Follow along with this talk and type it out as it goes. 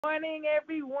Morning,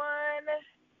 everyone.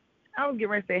 I was getting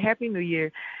ready to say Happy New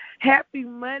Year. Happy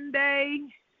Monday.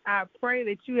 I pray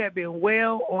that you have been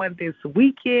well on this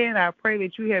weekend. I pray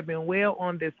that you have been well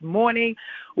on this morning.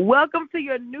 Welcome to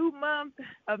your new month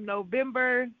of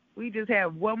November. We just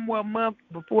have one more month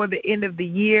before the end of the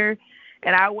year,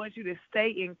 and I want you to stay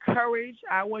encouraged.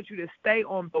 I want you to stay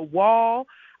on the wall.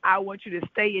 I want you to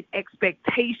stay in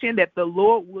expectation that the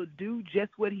Lord will do just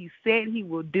what he said he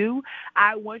will do.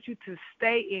 I want you to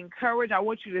stay encouraged. I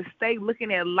want you to stay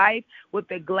looking at life with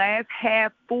the glass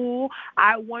half full.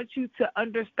 I want you to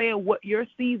understand what your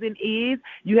season is.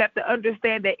 You have to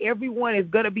understand that everyone is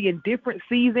going to be in different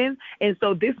seasons, and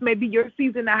so this may be your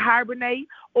season to hibernate,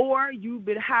 or you've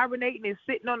been hibernating and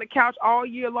sitting on the couch all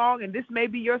year long, and this may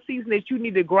be your season that you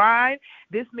need to grind.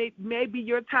 This may be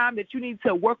your time that you need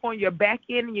to work on your back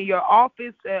end in your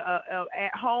office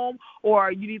at home,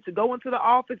 or you need to go into the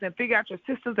office and figure out your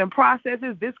systems and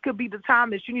processes. This could be the time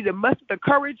that you need to muster the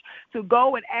courage to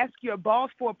go and ask your boss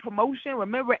for a promotion.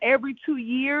 Remember, every 2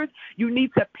 years you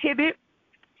need to pivot.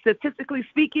 Statistically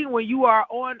speaking, when you are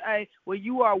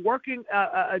working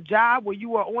a job, when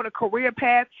you are on a career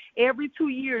path, every 2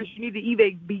 years you need to either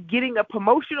be getting a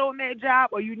promotion on that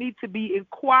job, or you need to be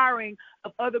inquiring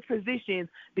of other positions,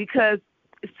 because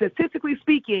statistically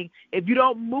speaking, if you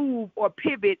don't move or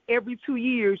pivot every 2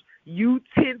 years, you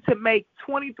tend to make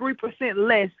 23%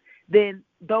 less than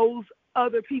those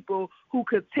other people who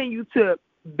continue to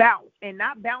bounce, and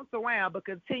not bounce around, but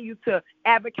continue to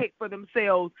advocate for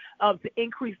themselves to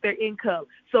increase their income.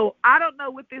 So I don't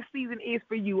know what this season is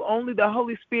for you. Only the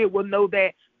Holy Spirit will know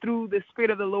that through the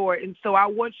Spirit of the Lord. And so I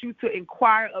want you to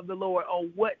inquire of the Lord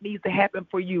on what needs to happen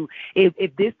for you.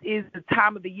 If this is the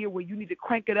time of the year where you need to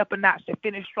crank it up a notch to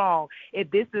finish strong, if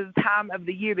this is the time of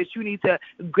the year that you need to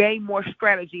gain more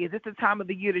strategy, is this the time of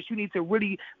the year that you need to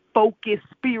really focus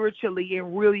spiritually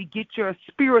and really get your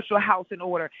spiritual house in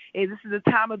order? Is this the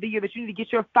time of the year that you need to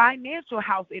get your financial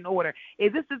house in order?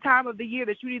 Is this the time of the year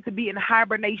that you need to be in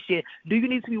hibernation? Do you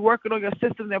need to be working on your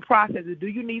systems and processes? Do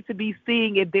you need to be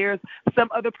seeing if there's some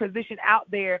other position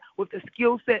out there with the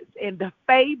skill sets and the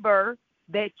favor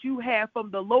that you have from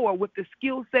the Lord, with the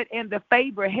skill set and the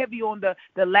favor, heavy on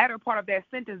the latter part of that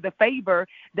sentence, the favor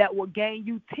that will gain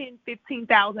you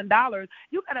 $10,000-$15,000.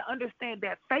 You got to understand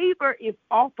that favor is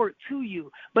offered to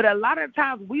you, but a lot of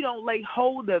times we don't lay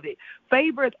hold of it.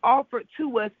 Favor is offered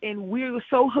to us, and we're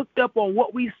so hooked up on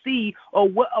what we see or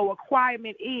what a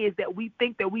requirement is that we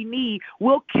think that we need,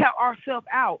 we'll count ourselves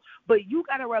out. But you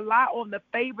got to rely on the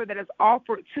favor that is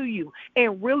offered to you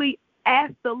and really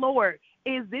ask the Lord,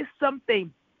 is this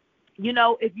something,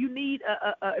 if you need,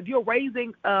 if you're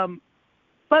raising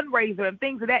fundraiser and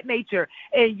things of that nature,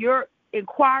 and you're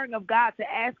inquiring of God to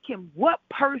ask him, what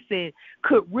person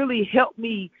could really help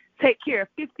me take care of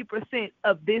 50%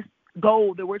 of this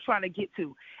goal that we're trying to get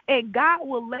to? And God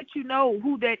will let you know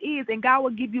who that is, and God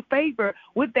will give you favor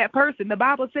with that person. The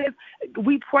Bible says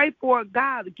we pray for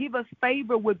God to give us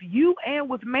favor with you and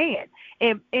with man.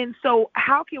 And so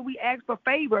how can we ask for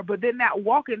favor but then not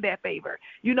walk in that favor?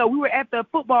 We were at the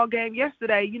football game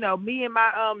yesterday, me and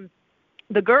my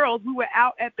the girls, we were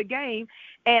out at the game,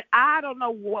 and I don't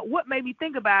know what made me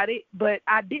think about it, but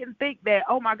I didn't think that,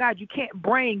 oh, my God, you can't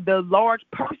bring the large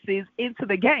purses into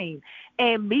the game.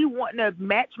 And me wanting to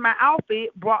match my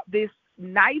outfit brought this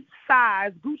nice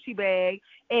size Gucci bag,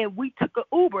 and we took an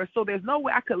Uber, so there's no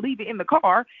way I could leave it in the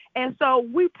car. And so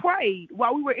we prayed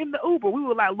while we were in the Uber. We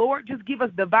were like, Lord, just give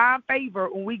us divine favor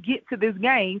when we get to this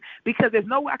game, because there's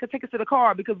no way I could take us to the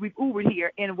car because we've Ubered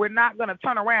here, and we're not going to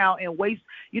turn around and waste,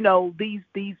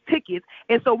 these tickets.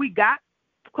 And so we got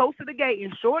close to the gate,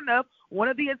 and sure enough, one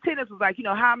of the attendants was like,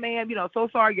 hi, ma'am, so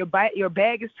sorry, your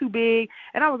bag is too big.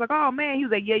 And I was like, oh, man. He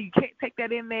was like, yeah, you can't take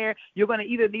that in there. You're going to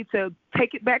either need to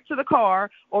take it back to the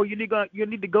car, or you need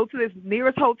to go to this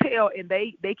nearest hotel, and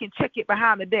they can check it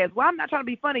behind the desk. Well, I'm not trying to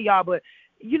be funny, y'all, but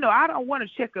I don't want to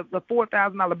check a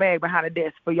 $4,000 bag behind the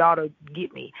desk for y'all to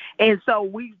get me. And so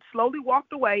we slowly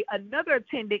walked away. Another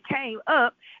attendant came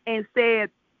up and said,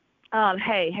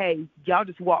 hey, y'all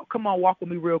just walk. Come on, walk with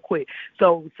me real quick.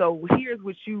 So here's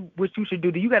what you should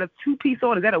do. Do you got a 2-piece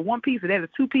on? Is that a 1-piece? Is that a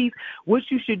 2-piece? What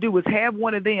you should do is have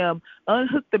one of them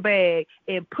unhook the bag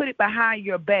and put it behind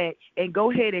your back, and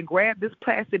go ahead and grab this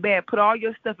plastic bag, put all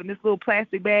your stuff in this little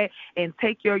plastic bag, and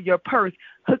take your purse,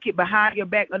 hook it behind your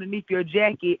back underneath your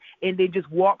jacket, and then just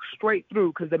walk straight through,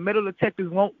 because the metal detectors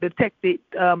won't detect it,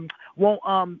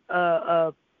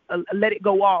 let it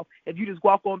go off if you just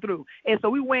walk on through. And so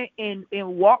we went and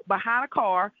walked behind a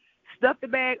car, stuffed the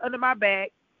bag under my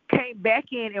back, came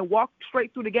back in, and walked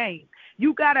straight through the game.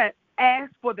 You got to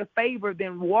ask for the favor,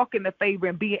 then walk in the favor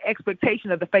and be in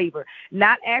expectation of the favor.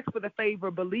 Not ask for the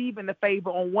favor, believe in the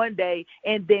favor on one day,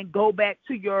 and then go back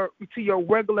to your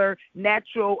regular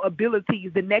natural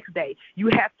abilities the next day. You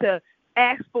have to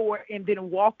ask for it and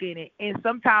then walk in it. And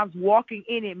sometimes walking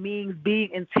in it means being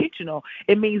intentional.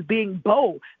 It means being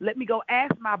bold. Let me go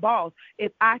ask my boss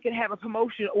if I can have a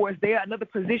promotion, or is there another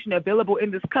position available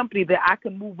in this company that I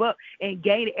can move up and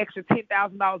gain an extra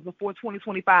 $10,000 before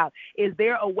 2025? Is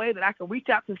there a way that I can reach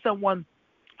out to someone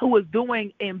who is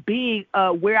doing and being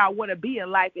where I want to be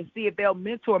in life and see if they'll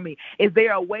mentor me? Is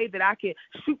there a way that I can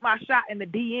shoot my shot in the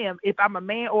DM? If I'm a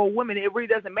man or a woman, it really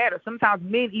doesn't matter. Sometimes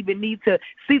men even need to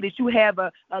see that you have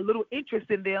a little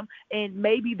interest in them, and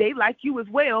maybe they like you as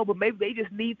well, but maybe they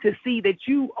just need to see that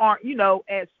you aren't,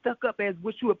 as stuck up as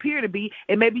what you appear to be,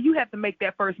 and maybe you have to make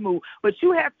that first move. But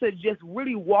you have to just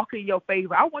really walk in your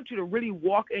favor. I want you to really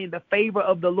walk in the favor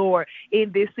of the Lord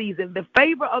in this season. The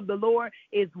favor of the Lord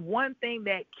is one thing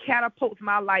that catapults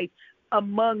my life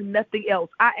among nothing else.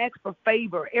 I ask for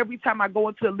favor every time I go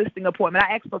into a listing appointment.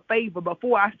 I ask for favor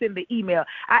before I send the email.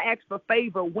 I ask for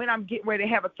favor when I'm getting ready to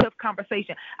have a tough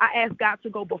conversation. I ask God to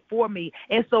go before me.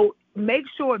 And so make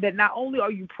sure that not only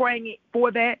are you praying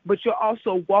for that, but you're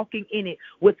also walking in it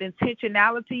with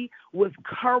intentionality, with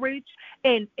courage,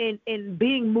 and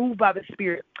being moved by the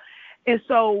Spirit. And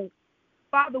so,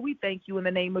 Father, we thank you in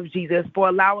the name of Jesus for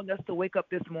allowing us to wake up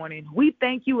this morning. We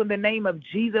thank you in the name of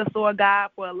Jesus, Lord God,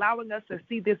 for allowing us to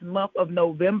see this month of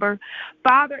November.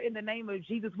 Father, in the name of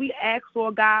Jesus, we ask,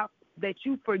 Lord God, that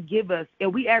you forgive us,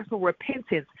 and we ask for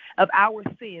repentance of our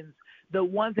sins, the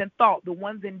ones in thought, the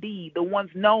ones in deed, the ones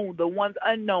known, the ones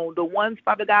unknown, the ones,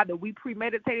 Father God, that we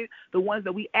premeditated, the ones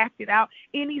that we acted out,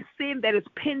 any sin that is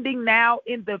pending now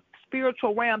in the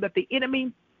spiritual realm that the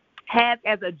enemy has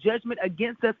as a judgment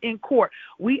against us in court.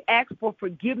 We ask for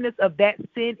forgiveness of that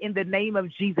sin in the name of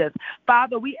Jesus.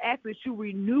 Father, we ask that you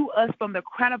renew us from the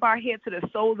crown of our head to the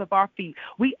soles of our feet.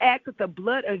 We ask that the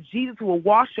blood of Jesus will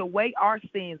wash away our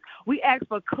sins. We ask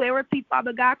for clarity,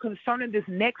 Father God, concerning this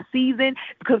next season,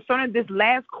 concerning this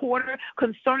last quarter,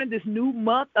 concerning this new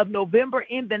month of November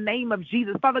in the name of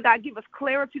Jesus. Father God, give us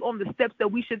clarity on the steps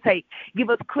that we should take. Give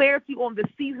us clarity on the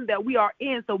season that we are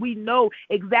in so we know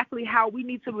exactly how we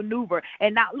need to maneuver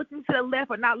and not looking to the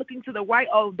left or not looking to the right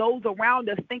of those around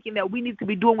us thinking that we need to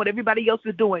be doing what everybody else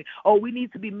is doing or we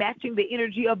need to be matching the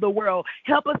energy of the world.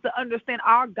 Help us to understand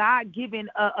our God-given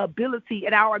ability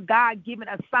and our God-given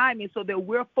assignment so that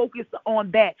we're focused on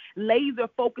that, laser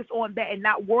focused on that and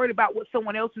not worried about what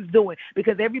someone else is doing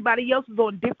because everybody else is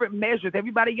on different measures.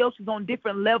 Everybody else is on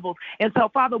different levels. And so,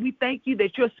 Father, we thank you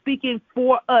that you're speaking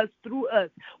for us, through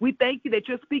us. We thank you that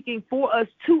you're speaking for us,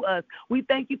 to us. We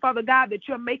thank you, Father God, that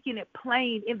you're making it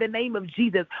plain in the name of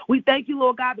Jesus. We thank you,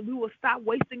 Lord God, that we will stop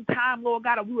wasting time, Lord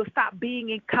God, and we will stop being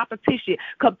in competition,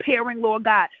 comparing, Lord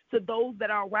God, to those that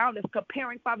are around us,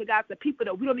 comparing, Father God, to people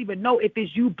that we don't even know if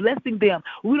it's you blessing them.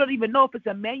 We don't even know if it's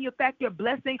a manufactured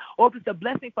blessing or if it's a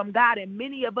blessing from God. And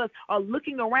many of us are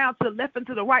looking around to the left and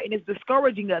to the right, and it's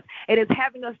discouraging us. And it's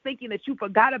having us thinking that you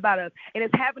forgot about us. And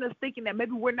it's having us thinking that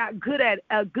maybe we're not good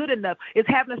enough. It's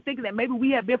having us thinking that maybe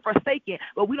we have been forsaken.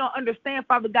 But we don't understand,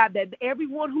 Father God, that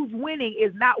everyone who's winning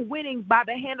is not winning by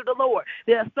the hand of the Lord.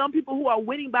 There are some people who are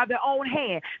winning by their own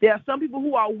hand. There are some people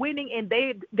who are winning and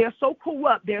they're so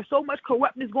corrupt. There's so much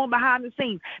corruptness going behind the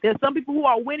scenes. There are some people who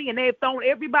are winning and they have thrown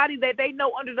everybody that they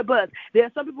know under the bus. There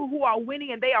are some people who are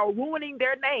winning and they are ruining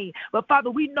their name. But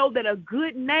Father, we know that a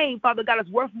good name, Father God,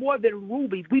 is worth more than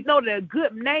rubies. We know that a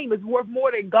good name is worth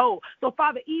more than gold. So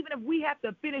Father, even if we have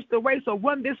to finish the race or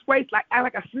run this race like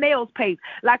a snail's pace,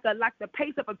 like the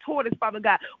pace of a tortoise, Father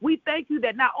God, we thank you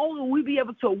that not only will we be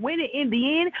able to win it in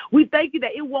the end, we thank you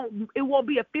that it won't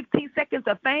be a 15 seconds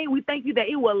of fame. We thank you that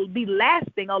it will be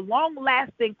lasting, a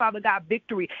long-lasting, Father God,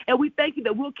 victory. And we thank you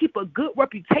that we'll keep a good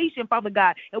reputation, Father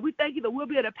God. And we thank you that we'll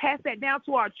be able to pass that down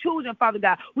to our children, Father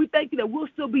God. We thank you that we'll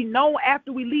still be known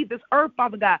after we leave this earth,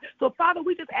 Father God. So, Father,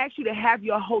 we just ask you to have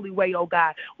your holy way, oh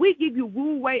God. We give you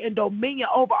rule, way, and dominion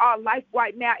over our life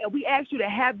right now, and we ask you to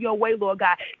have your way, Lord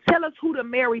God. Tell us who to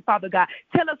marry, Father God.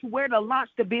 Tell us where to launch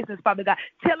the business, Father God.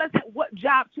 Tell us what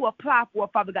job to apply for,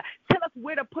 Father God. Tell us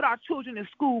where to put our children in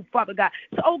school, Father God.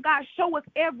 So, oh God, show us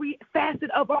every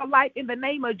facet of our life in the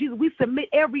name of Jesus. We submit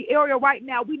every area right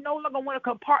now. We no longer want to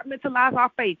compartmentalize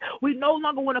our faith. We no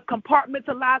longer want to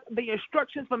compartmentalize the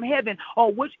instructions from heaven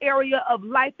on which area of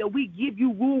life that we give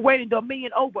you rule, reign, and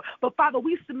dominion over. But, Father,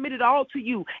 we submit it all to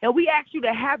you, and we ask you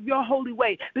to have your holy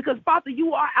way because, Father,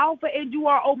 you are Alpha and you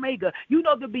are Omega. You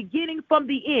know the beginning from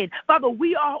the end. Father,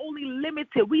 we are only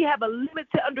limited. We have a limited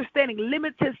limited understanding,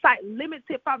 limited sight,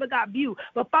 limited, Father God, view.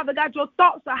 But, Father God, your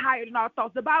thoughts are higher than our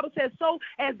thoughts. The Bible says, so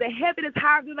as the heaven is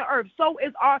higher than the earth, so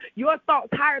is your thoughts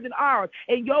higher than ours,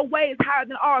 and your ways higher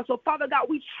than ours. So, Father God,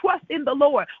 we trust in the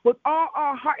Lord with all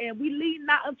our heart, and we lean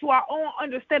not unto our own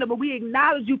understanding, but we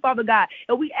acknowledge you, Father God,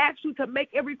 and we ask you to make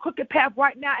every crooked path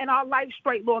right now in our life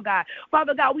straight, Lord God.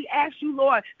 Father God, we ask you,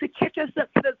 Lord, to catch us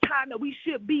up to the time that we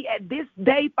should be at this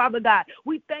day, Father God.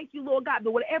 We thank you, Lord God,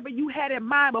 that whatever you had in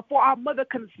mind before our mother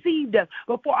conceived us,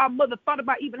 before our mother thought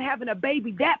about even having a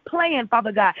baby, that plan,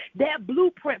 Father God, that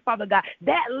blueprint, Father God,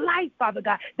 that life, Father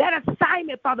God, that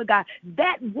assignment, Father God,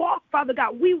 that walk, Father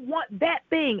God, we want that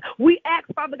thing. We ask,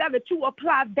 Father God, that you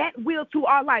apply that will to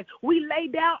our life. We lay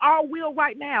down our will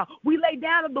right now. We lay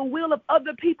down the will of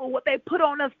other people, what they put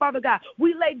on us, Father God.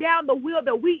 We lay down the will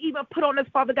that we even put on us,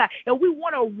 Father God, and we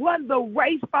want to run the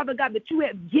race, Father God, that you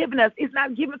have given us. It's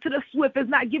not given to the swift. It's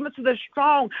not given to the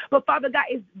strong, but, Father God,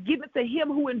 it's given to him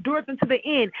who endures unto the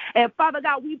end. And, Father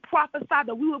God, we prophesy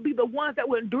that we will be the ones that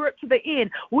will endure it to the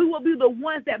end. We will be the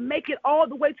ones that make it all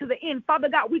the way to the end. Father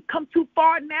God, we come too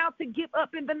far now to give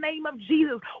up in the name of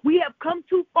Jesus. We have come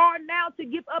too far now to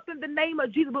give up in the name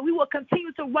of Jesus, but we will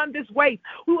continue to run this race.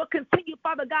 We will continue,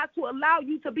 Father God, to allow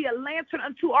you to be a lantern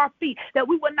unto our feet, that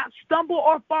we will not stumble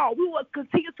or fall. We will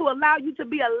continue to allow you to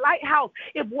be a lighthouse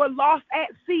if we're lost at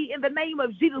sea in the name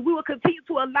of Jesus. We will continue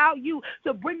to allow you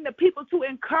to bring the people to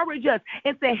encourage us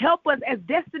and to help us as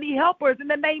destiny helpers in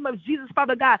the name of Jesus,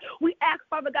 Father God. We ask,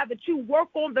 Father God, that you work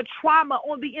on the trauma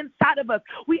on the inside of us.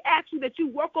 We ask you that you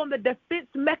work on the defense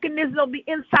mechanism on the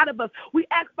inside of us. We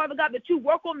ask, Father God, that you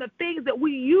work on the things that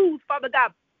we use, Father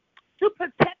God, to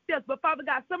protect us. But, Father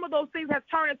God, some of those things have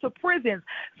turned into prisons.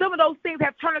 Some of those things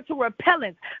have turned into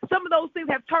repellents. Some of those things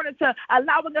have turned into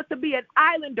allowing us to be an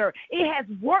islander. It has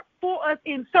worked for us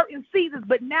in certain seasons,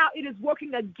 but now it is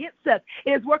working against us.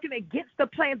 It is working against the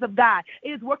plans of God.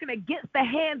 It is working against the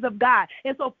hands of God.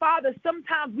 And so, Father,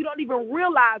 sometimes we don't even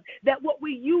realize that what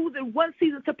we use in one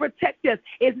season to protect us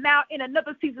is now in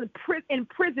another season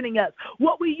imprisoning us.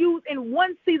 What we use in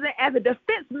one season as a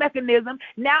defense mechanism,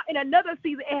 now in another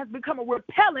season it has become a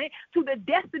repellent to the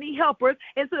destiny helpers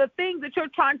and to the things that you're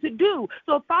trying to do.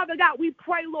 So, Father God, we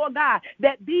pray, Lord God,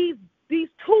 that these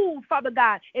tools, Father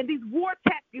God, and these war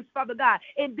tactics, Father God,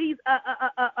 and these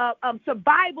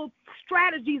survival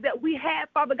strategies that we had,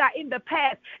 Father God, in the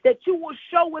past, that you will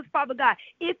show us, Father God,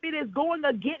 if it is going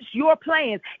against your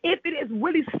plans, if it is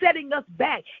really setting us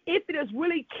back, if it is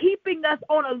really keeping us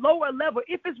on a lower level,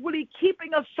 if it's really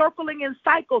keeping us circling in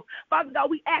cycles. Father God,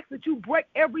 we ask that you break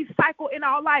every cycle in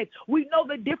our life. We know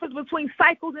the difference between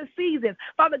cycles and seasons.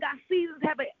 Father God, seasons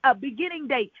have a beginning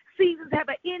date. Seasons have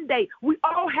an end date. We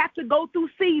all have to go through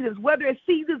seasons, whether it's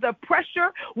seasons of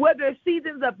pressure, whether it's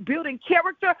seasons of building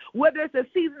character, whether it's a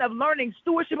season of learning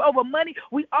stewardship over money.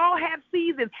 We all have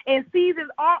seasons, and seasons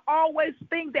are always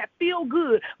things that feel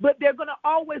good, but they're going to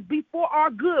always be for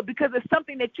our good because it's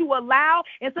something that you allow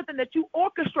and something that you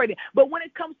orchestrated. But when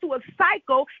it comes to a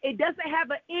cycle, it doesn't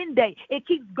have an end date. It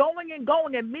keeps going and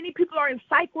going, and many people are in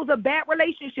cycles of bad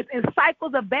relationships and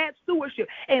cycles of bad stewardship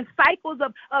and cycles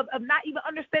of not even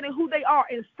understanding who they are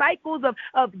and cycles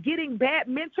of getting bad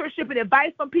mentorship and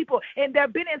advice from people. And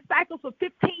they've been in cycles for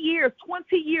 15 years,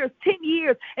 20 years, 10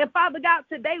 years. And Father God,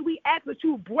 today we ask that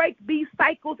you break these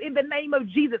cycles in the name of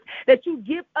Jesus, that you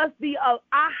give us the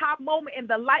aha moment and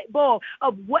the light bulb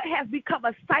of what has become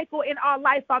a cycle in our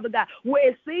life, Father God, where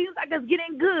it seems like it's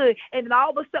getting good, and then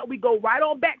all of a sudden we go right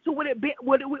on back to what it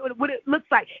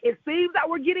looks like. It seems that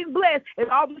we're getting blessed, and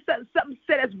all of a sudden something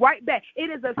set us right back. It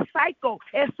is a cycle,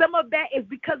 and some of that is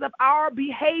because of our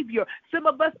behavior. Some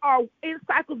of us are in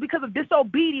cycles because of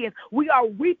disobedience. We are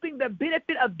reaping the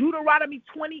benefit of Deuteronomy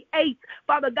 28,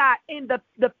 Father God, in the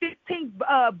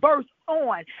 15th verse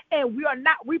on, and we are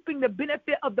not reaping the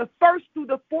benefit of the 1st through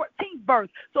the 14th verse.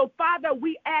 So, Father,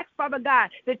 we ask, Father God,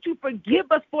 that you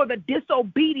forgive us for the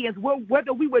disobedience,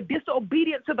 whether we were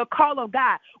disobedient to the call of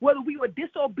God, whether we were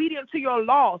disobedient to your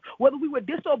laws, whether we were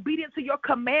disobedient to your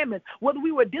commandments, whether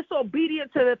we were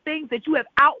disobedient to the things that you have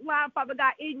outlined, Father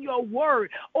God, in your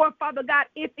word, or, Father God,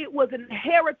 if it was an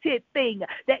inherited thing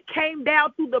that came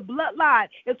down through the bloodline.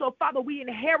 And so, Father, we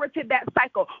inherited that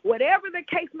cycle. Whatever the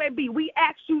case may be, we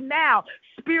ask you now,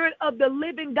 Spirit of the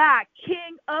living God,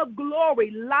 King of glory,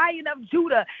 Lion of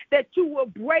Judah, that you will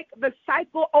break the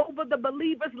cycle over the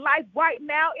believer's life right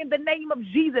now in the name of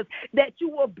Jesus, that you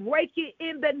will break it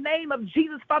in the name of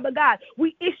Jesus, Father God.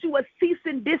 We issue a cease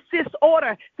and desist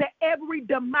order to every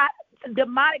demonic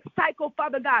demonic cycle,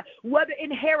 Father God, whether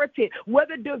inherited,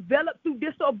 whether developed through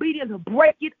disobedience,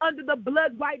 break it under the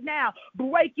blood right now.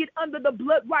 Break it under the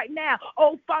blood right now.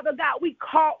 Oh, Father God, we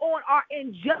call on our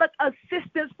angelic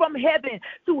assistance from heaven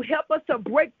to help us to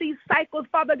break these cycles,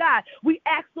 Father God. We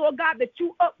ask, Lord God, that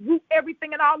you uproot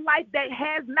everything in our life that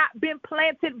has not been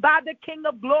planted by the King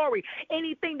of Glory.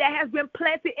 Anything that has been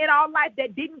planted in our life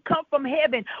that didn't come from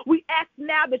heaven, we ask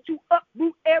now that you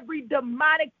uproot every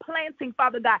demonic planting,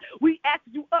 Father God. We ask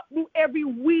you uproot every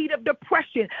weed of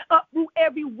depression, uproot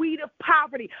every weed of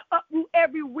poverty, uproot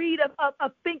every weed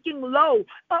of thinking low,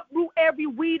 uproot every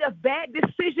weed of bad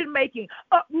decision making,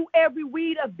 uproot every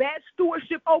weed of bad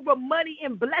stewardship over money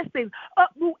and blessings,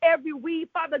 uproot every weed,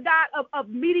 Father God, of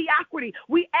mediocrity.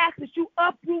 We ask that you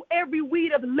uproot every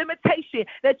weed of limitation,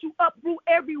 that you uproot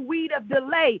every weed of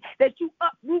delay, that you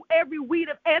uproot every weed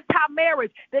of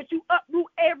anti-marriage, that you uproot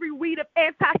every weed of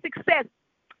anti-success,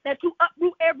 that you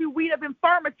uproot every weed of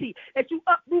infirmity, that you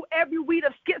uproot every weed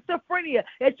of schizophrenia,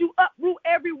 that you uproot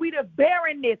every weed of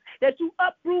barrenness, that you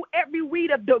uproot every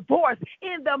weed of divorce.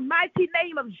 In the mighty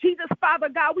name of Jesus, Father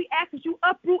God, we ask that you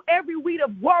uproot every weed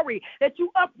of worry, that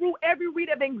you uproot every weed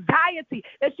of anxiety,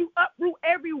 that you uproot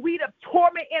every weed of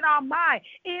torment in our mind.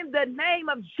 In the name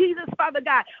of Jesus, Father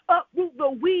God, uproot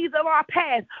the weeds of our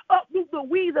past, uproot the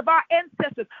weeds of our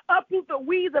ancestors, uproot the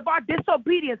weeds of our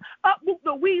disobedience, uproot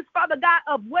the weeds, Father God,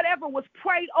 of whatever was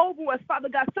prayed over us, Father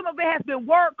God. Some of it has been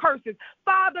word curses.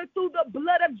 Father, through the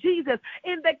blood of Jesus,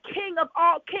 in the King of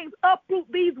all kings, uproot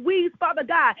these weeds, Father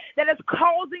God, that is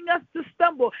causing us to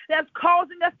stumble, that's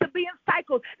causing us to be in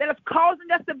cycles, that is causing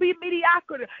us to be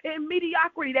mediocrity,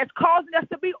 that's causing us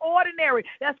to be ordinary,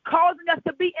 that's causing us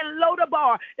to be in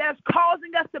Lodabar, that's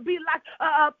causing us to be like,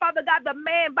 Father God, the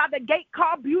man by the gate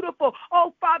called beautiful.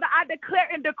 Oh, Father, I declare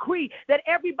and decree that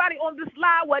everybody on this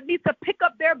line will need to pick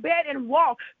up their bed and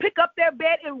walk. Pick up their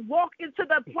bed and walk into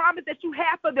the promise that you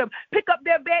have for them. Pick up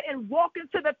their bed and walk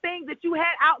into the things that you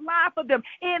had outlined for them.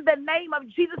 In the name of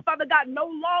Jesus, Father God, no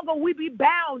longer we be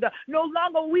bound. No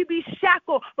longer we be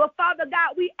shackled. But Father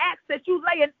God, we ask that you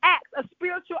lay an axe, a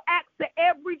spiritual axe to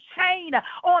every chain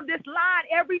on this line,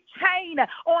 every chain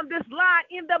on this line.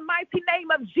 In the mighty name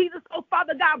of Jesus, oh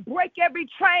Father God, break every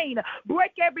chain,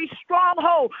 break every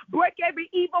stronghold, break every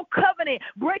evil covenant,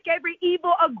 break every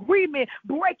evil agreement,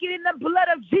 break it in the blood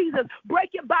of Jesus.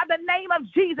 Break it by the name of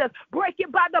Jesus. Break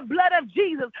it by the blood of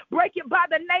Jesus. Break it by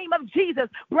the name of Jesus.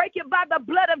 Break it by the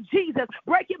blood of Jesus.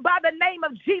 Break it by the name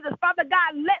of Jesus. Father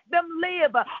God, let them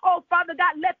live. Oh, Father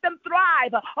God, let them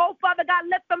thrive. Oh, Father God,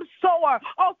 let them soar.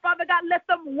 Oh, Father God, let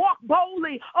them walk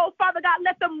boldly. Oh, Father God,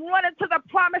 let them run into the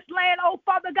promised land. Oh,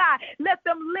 Father God, let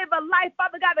them live a life,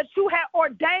 Father God, that you had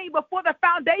ordained before the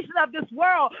foundation of this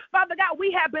world. Father God,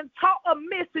 we have been taught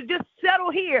amiss to just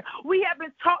settle here. We have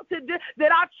been taught to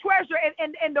that our treasure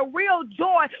and the real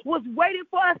joy was waiting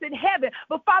for us in heaven.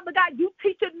 But Father God, you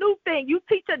teach a new thing. You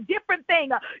teach a different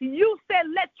thing. You said,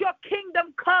 let your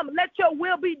kingdom come. Let your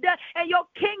will be done. And your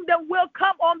kingdom will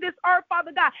come on this earth,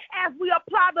 Father God, as we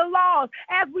apply the laws,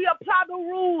 as we apply the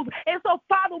rules. And so,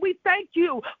 Father, we thank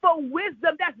you for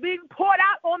wisdom that's being poured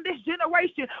out on this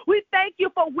generation. We thank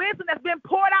you for wisdom that's been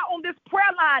poured out on this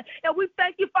prayer line. And we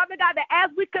thank you, Father God, that as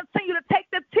we continue to take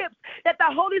the tips, that the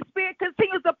Holy Spirit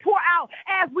continues to pour out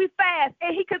as we fast,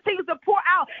 and he continues to pour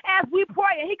out as we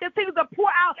pray, and he continues to pour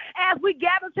out as we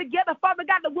gather together, Father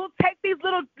God, that we'll take these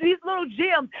little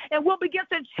gems and we'll begin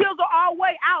to chisel our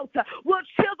way out. We'll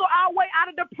chisel our way out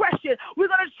of depression.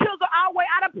 We're going to chisel our way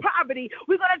out of poverty.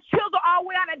 We're going to chisel our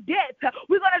way out of debt.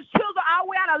 We're going to chisel our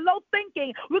way out of low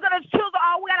thinking. We're going to chisel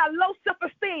our way out of low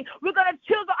self-esteem. We're going to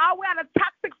chisel our way out of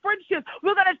toxic friendships.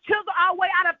 We're going to chisel our way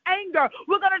out of anger.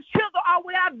 We're going to chisel our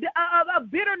way out of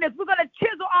bitterness. We're going to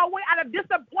chisel our way out of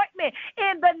disappointment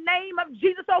in the name of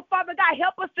Jesus. Oh, Father God,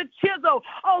 help us to chisel.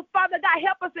 Oh, Father God,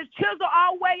 help us to chisel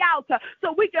our way out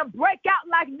so we can break out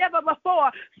like never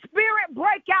before. Spirit,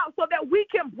 break out so that we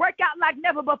can break out like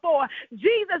never before.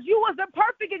 Jesus, you was the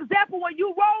perfect example when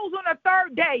you rose on the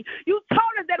third day. You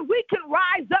told us that we can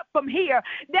rise up from here,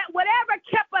 that whatever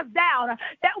kept us down,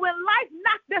 that when life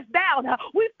knocked us down,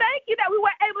 we thank you that we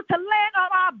were able to land on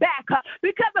our back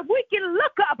because if we can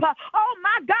look up, oh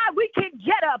my God, we can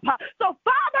get up. So,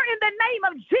 Father, in the name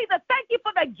of Jesus, thank you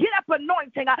for the get up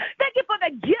anointing. Thank you for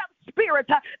the get up spirit.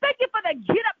 Thank you for the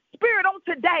get up spirit on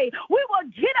today. We will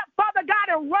get up, Father God,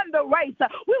 and run the race.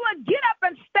 We will get up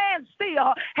and stand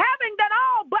still, having done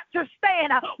all but to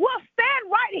stand. We'll stand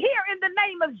right here in the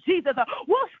name of Jesus.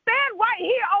 We'll stand right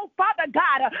here, oh Father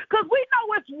God, because we know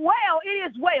it's well. It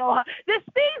is well. This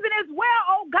season is well,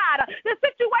 oh God. The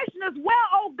situation is well,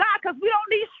 oh God, because we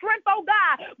don't need strength, oh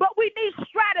God, but we need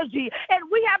strategy. And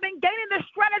we have been gaining the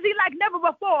strategy like never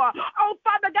before.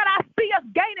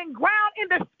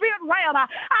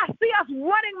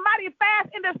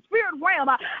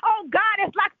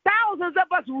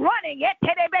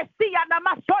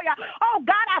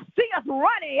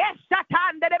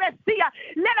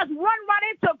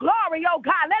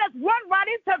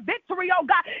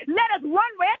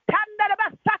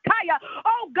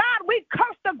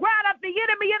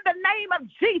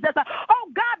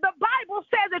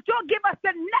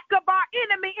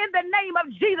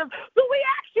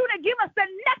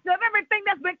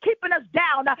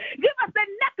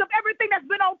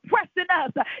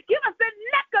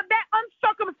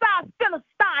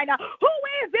 Who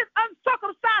is this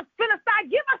uncircumcised Philistine?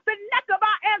 Give us the neck of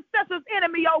our ancestors'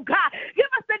 enemy, oh God. Give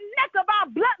us the neck of our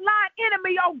bloodline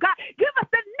enemy, oh God. Give us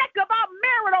the neck of our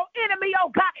marital enemy, oh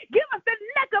God. Give us the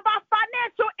neck of our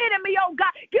financial enemy, oh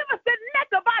God. Give us the neck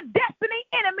of our destiny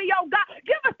enemy, oh God.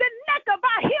 Give us the neck of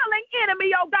our healing enemy,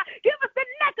 oh God. Give us the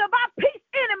neck of our peace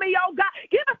enemy, oh God.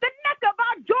 Give us the neck of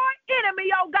our joy enemy,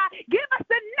 oh God. Give us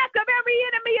the neck of every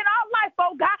enemy in our life,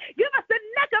 oh God. Give us the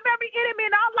neck of every enemy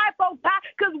in our life, oh God,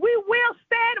 because we will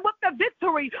stand with the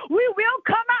victory. We will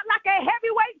come out like a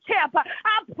heavyweight champ.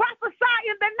 I prophesy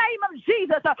in the name of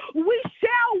Jesus. We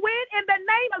shall win in the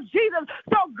name of Jesus.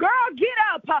 So girl, get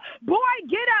up. Boy,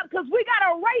 get up, because we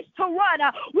got a race to run.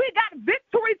 We got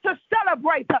victory to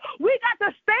celebrate. We got to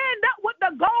stand up with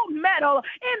the gold medal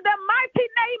in the mighty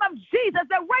name of Jesus.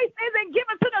 The race isn't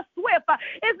given to the swift.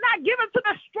 It's not given to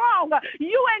the strong.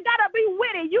 You ain't got to be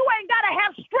witty. You ain't got to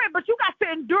have strength, but you got to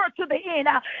endure to the end.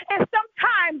 And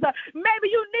sometimes maybe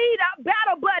you need a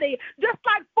battle buddy, just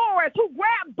like Forrest, who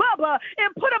grabbed Bubba and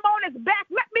put him on his back.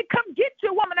 Let me come get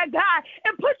you, woman of God,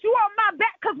 and put you on my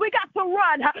back, because we got to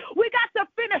run. We got to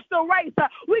finish the race.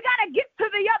 We got to get to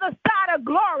the other side of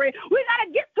glory. We got to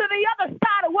get to the other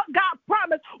side of what God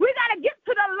promised. We got to get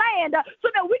to the land so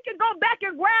that we can go back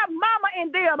and grab mama and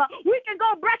them. We can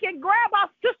go back and grab our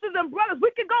sisters and brothers.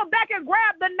 We can go back and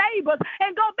grab the neighbors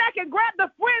and go back and grab the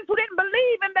friends who didn't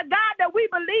believe in the God that we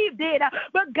believed in.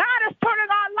 But God is turning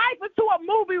our life into a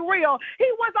movie reel. He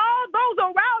wants all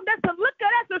those around us to look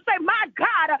at us and say, my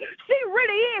God, she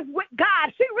really is with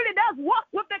God. She really does walk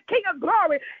with the King of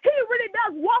Glory. He really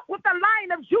does walk with the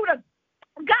Lion of Judah.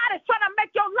 God is trying to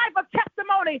make your life a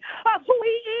testimony of who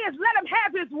he is. Let him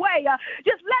have his way.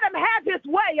 Just let him have his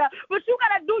way. But you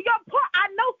got to do your part.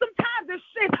 I know sometimes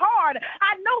it's hard.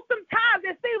 I know sometimes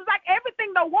it seems like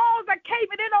everything, the walls are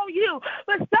caving in on you.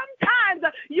 But sometimes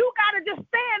you got to just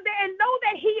stand there and know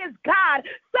that he is God.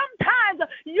 Sometimes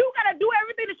you got to do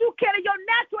everything that you can in your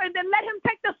natural and then let him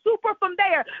take the super from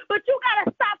there. But you got to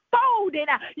stop folding.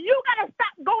 You got to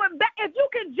stop going back. If you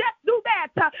can just do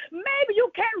that, maybe you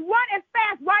can't run as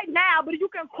fast right now, but you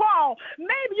can crawl.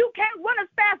 Maybe you can't run as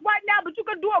fast right now, but you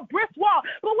can do a brisk walk.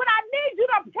 But what I need you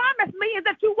to promise me is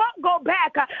that you won't go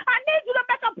back. I need you to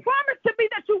make a promise to me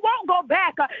that you won't go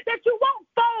back, that you won't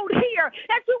fold here,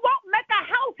 that you won't make a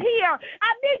house here.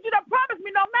 I need you to promise me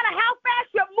no matter how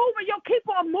fast you're moving, you'll keep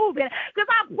on moving. Because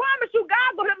I promise you,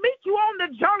 God's going to meet you on the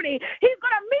journey. He's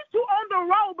going to meet you on the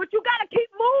road, but you got to keep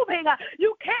moving.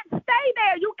 You can't stay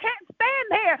there. You can't stand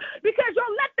there, because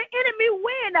you'll let the enemy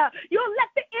win. You'll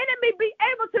let the enemy be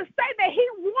able to say that he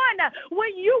won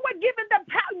when you were given the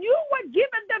power. You were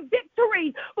given the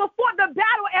victory before the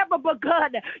battle ever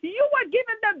begun. You were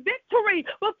given the victory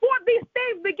before these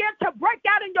things began to break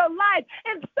out in your life.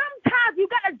 And sometimes you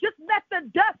got to just let the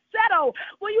dust settle.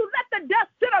 When you let the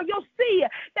dust settle, you'll see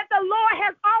that the Lord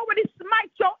has already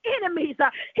smite your enemies.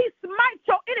 He smite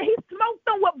your enemies. He smote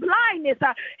them with blindness.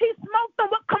 He smote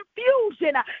them with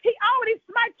confusion. He already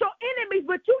smite your enemies,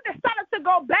 but you decided to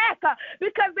go back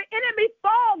because the enemy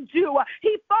fogged you.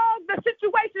 He fogged the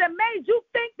situation and made you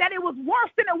think that it was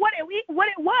worse than what it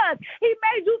was. He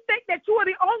made you think that you were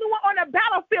the only one on the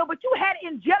battlefield, but you had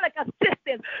angelic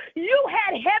assistance. You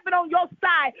had heaven on your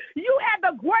side. You had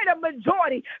the greater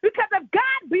majority, because of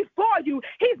God before you.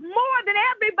 He's more than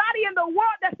everybody in the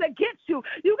world that's against you.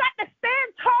 You got to stand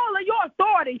tall in your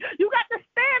authority. You got to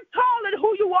stand tall in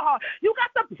who you are. You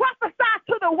got to prophesy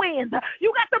to the winds.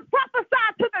 You got to prophesy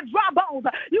to the dry bones.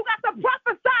 You got to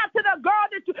prophesy to the girl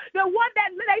the one that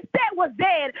they said was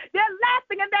dead. They're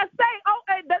laughing and they're saying,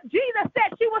 Jesus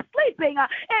said she was sleeping,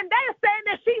 and they're saying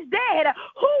that she's dead.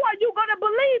 Who are you going to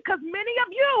believe? Because many of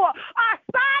you are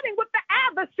siding with the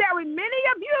adversary. Many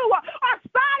of you are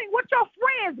siding with your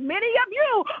friends. Many of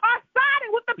you are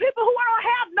siding with the people who don't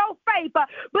have no faith.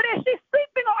 But is she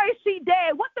sleeping or is she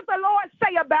dead? What does the Lord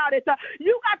say about it?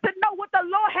 You got to know what the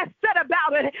Lord has said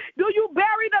about it. Do you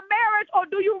bury the marriage or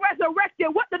do you resurrect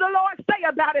it? What did the Lord say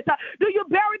about it? Do you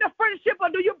bury the friendship or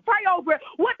do you pray over it?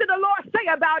 What did the Lord say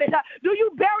about it? Do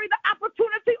you bury the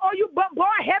opportunity or you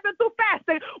bombard heaven through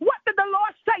fasting? What did the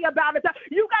Lord say about it?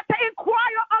 You got to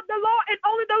inquire of the Lord and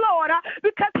only the Lord,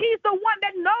 because he's the one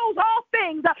that knows all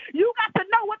things. You got to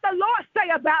know what the Lord say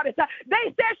about it. They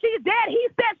said she's dead. He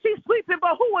said she's sleeping,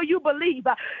 but who will you believe?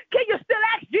 Can you still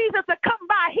ask Jesus to come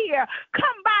by here?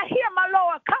 Come by here, my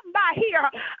Lord. Come by here.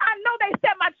 I know they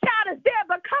said my child is dead,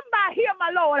 but come by here,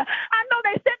 my Lord. I know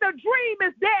they said the dream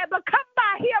is dead, but come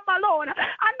by here, my Lord.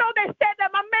 I know they said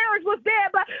that my marriage was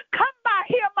dead, but come by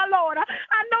here, my Lord.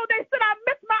 I know they said I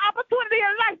missed my opportunity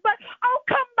in life, but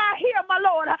come by here, my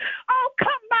Lord.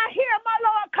 Come by here, my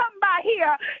Lord. Come by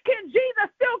here. Can Jesus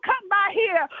still come by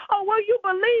here? Or will you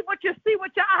believe what what you see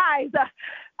with your eyes.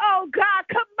 Oh, God,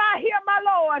 come by here, my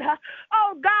Lord.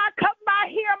 Oh, God, come by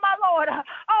here, my Lord.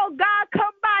 Oh, God,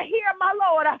 come by here, my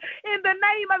Lord. In the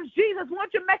name of Jesus,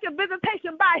 won't you make a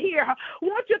visitation by here?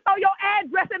 Won't you throw your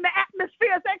address in the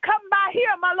atmosphere and say, come by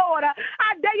here, my Lord. I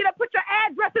dare you to put your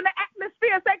address in the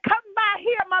atmosphere and say, come by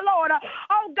here, my Lord.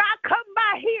 Oh, God, come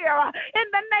by here. In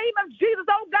the name of Jesus,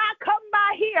 oh, God, come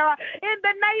by here. In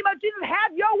the name of Jesus,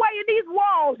 have your way in these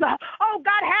walls. Oh,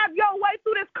 God, have your way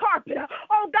through this carpet.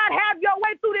 Oh, God, have your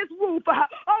way through this roof.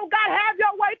 Oh, God, have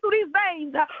your way through these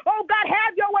veins. Oh, God,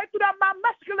 have your way through my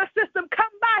muscular system.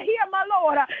 Come by here, my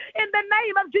Lord. In the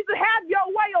name of Jesus, have your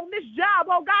way on this job.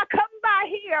 Oh, God, come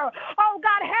by here. Oh,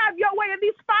 God, have your way in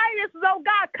these finances. Oh,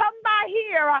 God, come by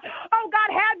here. Oh, God,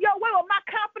 have your way on my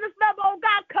confidence level. Oh,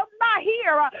 God, come by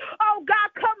here. Oh, God,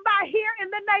 come by here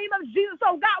in the name of Jesus.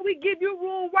 Oh, God, we give you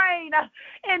rule, reign,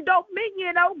 and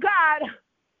dominion. Oh, God.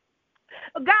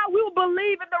 God, we will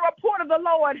believe in the report of the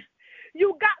Lord.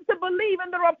 You got to believe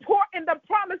in the report and the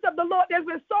promise of the Lord. There's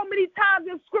been so many times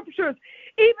in scriptures,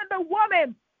 even the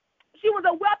woman, she was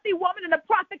a wealthy woman, and the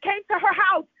prophet came to her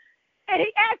house, and he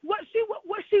asked what she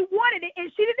wanted, and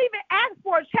she didn't even ask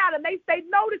for a child, and they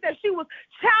noticed that she was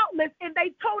childless, and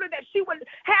they told her that she would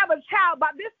have a child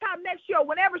by this time next year,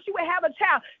 whenever she would have a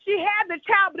child. She had the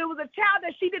child, but it was a child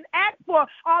that she didn't ask for,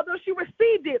 although she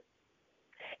received it.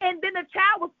 And then the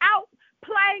child was out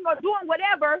playing or doing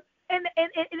whatever, and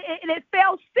it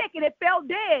fell sick and it fell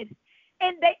dead.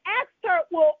 And they asked her,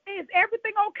 well, is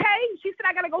everything okay? She said,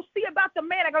 I got to go see about the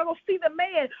man. I got to go see the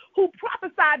man who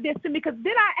prophesied this to me, because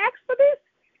did I ask for this?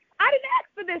 I didn't ask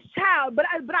for this child, but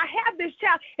I have this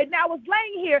child. And now I was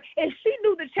laying here, and she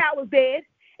knew the child was dead.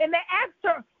 And they asked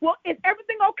her, well, is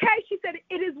everything okay? She said,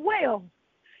 it is well.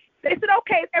 They said,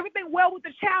 okay, is everything well with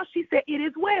the child? She said, it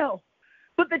is well.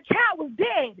 But the child was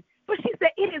dead. But she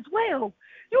said, it is well.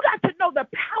 You got to know the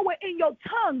power in your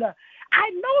tongue. I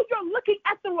know you're looking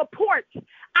at the report.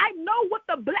 I know what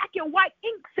the black and white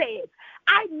ink says.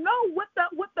 I know what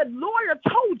the lawyer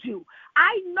told you.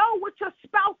 I know what your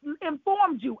spouse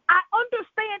informed you. I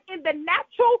understand in the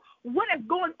natural what is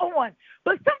going on.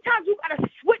 But sometimes you got to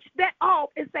switch that off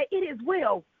and say, it is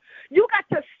well. You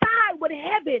got to side with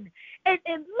heaven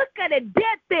and look at a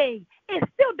dead thing and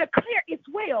still declare it's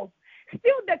well.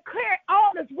 Still declare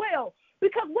all is well.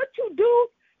 Because what you do,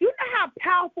 you know how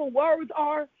powerful words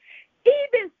are?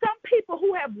 Even some people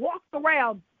who have walked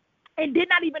around and did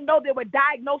not even know they were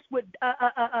diagnosed with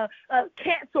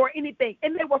cancer or anything,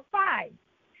 and they were fine.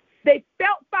 They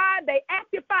felt fine. They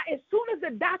acted fine. As soon as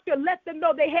the doctor let them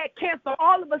know they had cancer,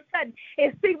 all of a sudden,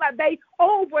 it seemed like they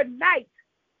overnight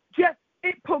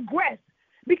it progressed,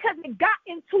 because it got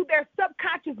into their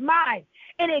subconscious mind,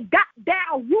 and it got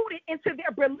down, rooted into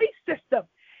their belief system.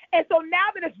 And so now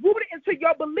that it's rooted into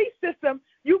your belief system,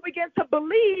 you begin to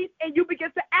believe and you begin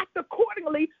to act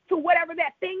accordingly to whatever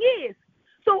that thing is.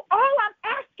 So all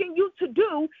I'm asking you to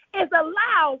do is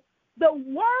allow the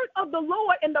word of the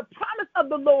Lord and the promise of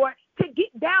the Lord to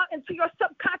get down into your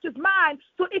subconscious mind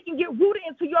so it can get rooted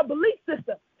into your belief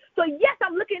system. So yes,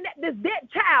 I'm looking at this dead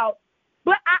child,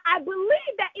 but I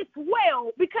believe that it's well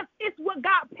because it's what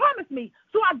God promised me.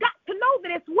 So I got to know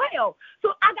that it's well.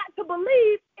 So I got to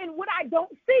believe in what I don't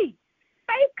see.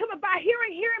 Faith coming by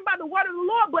hearing by the word of the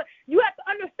Lord. But you have to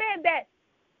understand that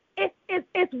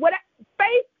it's what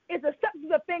faith is, the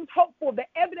substance of things hoped for, the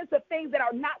evidence of things that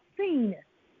are not seen.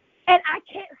 And I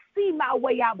can't see my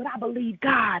way out, but I believe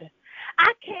God.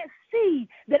 I can't see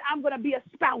that I'm going to be a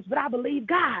spouse, but I believe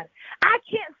God. I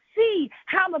can't see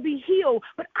how I'm going to be healed,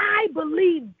 but I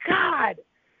believe God.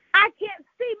 I can't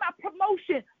see my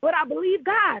promotion, but I believe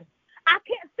God. I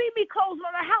can't see me closing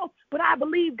on a house, but I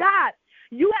believe God.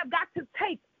 You have got to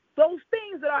take those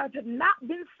things that have not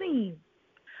been seen,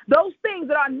 those things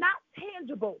that are not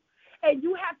tangible, and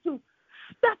you have to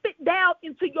stuff it down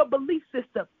into your belief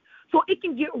system so it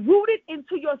can get rooted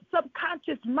into your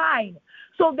subconscious mind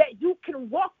so that you can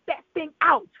walk that thing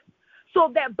out,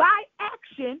 so that by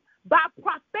action, by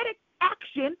prophetic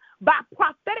action, by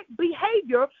prophetic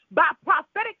behavior, by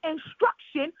prophetic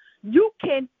instruction, you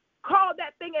can call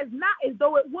that thing as not as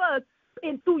though it was,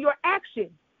 and through your action.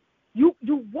 You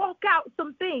walk out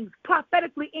some things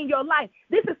prophetically in your life.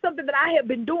 This is something that I have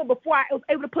been doing before I was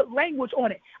able to put language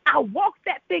on it. I walked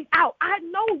that thing out. I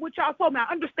know what y'all told me.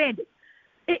 I understand it.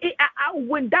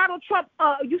 When Donald Trump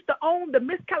used to own the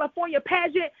Miss California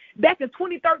pageant back in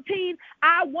 2013,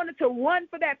 I wanted to run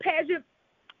for that pageant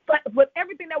with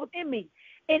everything that was in me.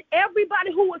 And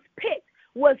everybody who was picked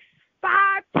was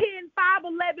 5'10",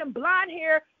 5'11", blonde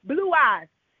hair, blue eyes.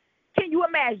 Can you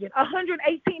imagine?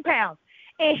 118 pounds.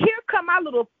 And here come my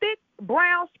little thick,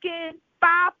 brown skin,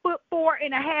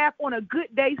 5'4.5" on a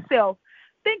good day self,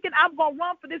 thinking I'm going to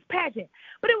run for this pageant.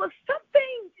 But it was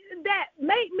something that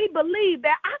made me believe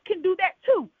that I can do that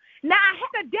too. Now, I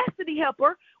had a destiny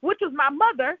helper, which was my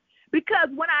mother, because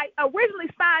when I originally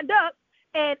signed up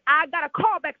and I got a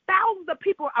call back, thousands of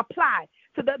people applied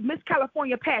to the Miss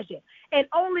California pageant, and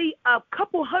only a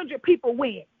couple hundred people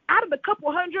win. Out of the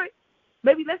couple hundred,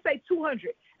 maybe let's say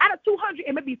 200. Out of 200,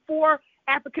 it may be 4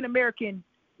 African-American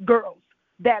girls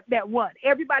that won.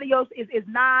 Everybody else is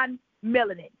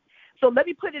non-melanin. So let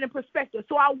me put it in perspective.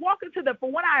 So I walk into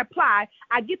for when I apply,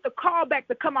 I get the call back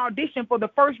to come audition for the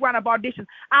first round of auditions.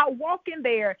 I walk in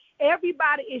there.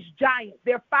 Everybody is giants.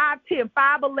 They're 5'10",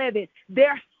 5'11".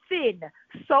 They're thin,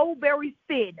 so very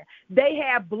thin. They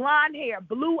have blonde hair,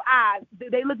 blue eyes.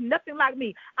 They look nothing like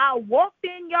me. I walked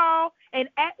in, y'all, and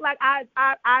act like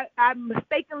I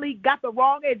mistakenly got the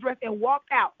wrong address and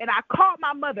walked out. And I called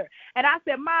my mother, and I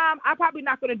said, "Mom, I'm probably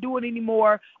not going to do it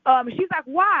anymore." She's like,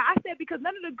 "Why?" I said, "Because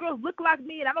none of the girls look like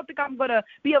me, and I don't think I'm going to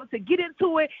be able to get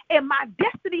into it." And my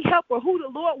destiny helper, who the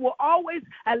Lord will always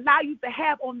allow you to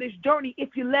have on this journey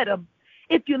if you let him.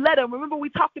 If you let them. Remember, we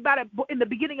talked about it in the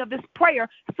beginning of this prayer.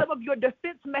 Some of your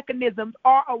defense mechanisms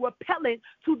are a repellent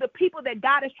to the people that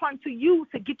God is trying to use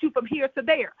to get you from here to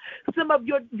there. Some of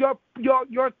your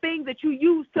things that you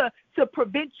use to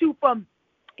prevent you from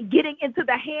getting into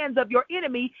the hands of your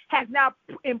enemy has now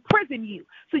imprisoned you.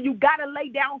 So you got to lay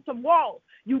down some walls.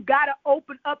 You got to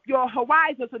open up your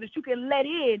horizon so that you can let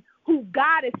in who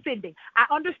God is sending. I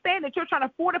understand that you're trying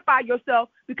to fortify yourself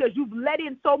because you've let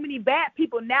in so many bad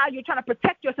people. Now you're trying to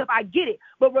protect yourself. I get it.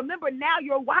 But remember, now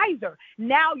you're wiser.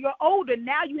 Now you're older.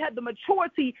 Now you have the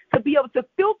maturity to be able to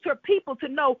filter people to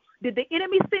know, did the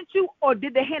enemy send you or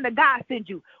did the hand of God send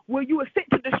you? Were you sent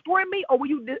to destroy me or were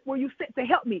you sent to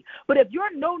help me? But if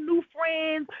you're no new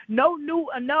friends, no,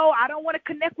 I don't want to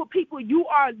connect with people, you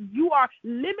are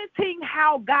limiting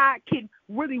how God can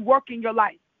really work in your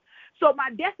life. So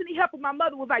my destiny helper, my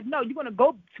mother, was like, "No, you're going to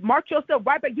go march yourself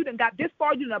right back. You done got this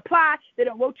far. You done applied. They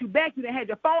done wrote you back. You done had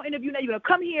your phone interview. Now you're going to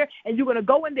come here, and you're going to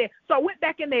go in there." So I went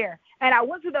back in there, and I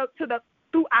went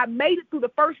I made it through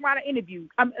the first round of interviews.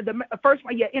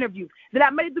 Interview. Then I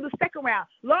made it through the second round.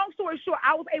 Long story short,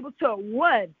 I was able to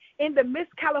run in the Miss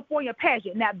California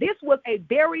pageant. Now, this was a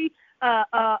very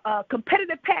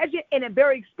competitive pageant and a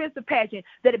very expensive pageant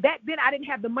that back then I didn't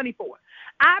have the money for.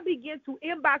 I began to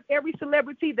inbox every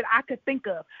celebrity that I could think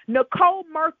of. Nicole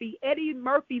Murphy, Eddie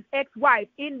Murphy's ex-wife,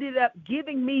 ended up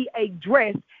giving me a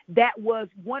dress that was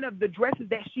one of the dresses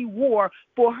that she wore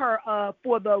for her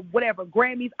for the whatever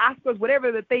Grammys, Oscars,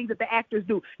 whatever the things that the actors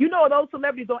do. You know, those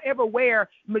celebrities don't ever wear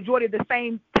majority of the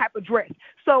same type of dress.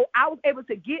 So I was able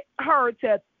to get her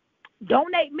to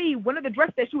donate me one of the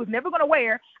dresses that she was never going to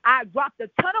wear. I dropped a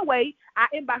ton of weight. I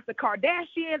inboxed the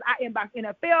Kardashians. I inboxed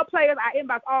NFL players. I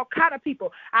inboxed all kind of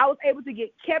people. I was able to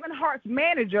get Kevin Hart's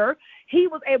manager. He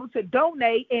was able to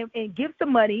donate and give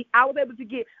some money. I was able to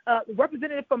get a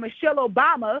representative from Michelle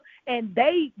Obama, and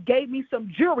they gave me some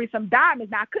jewelry, some diamonds.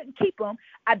 Now, I couldn't keep them.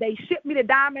 They shipped me the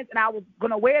diamonds, and I was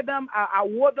going to wear them. I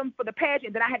wore them for the pageant,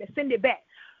 and then I had to send it back.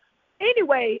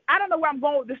 Anyway, I don't know where I'm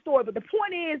going with the story, but the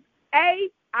point is,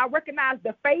 I recognized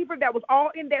the favor that was all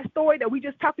in that story that we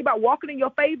just talked about, walking in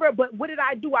your favor. But what did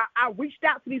I do? I reached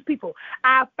out to these people.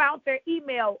 I found their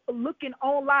email looking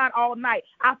online all night.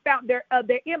 I found their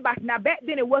inbox. Now, back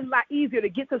then, it was a lot easier to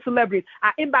get to celebrities.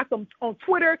 I inboxed them on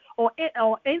Twitter, on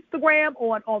Instagram,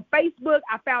 on Facebook.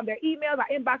 I found their emails.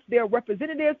 I inboxed their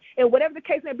representatives. And whatever the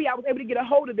case may be, I was able to get a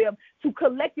hold of them to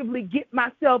collectively get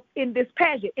myself in this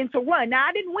pageant and to run. Now,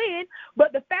 I didn't win,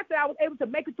 but the fact that I was able to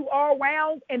make it through all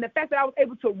rounds and the fact that I was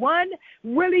able to run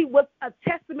really was a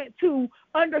testament to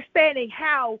understanding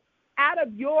how out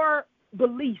of your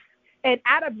belief and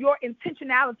out of your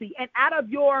intentionality and out of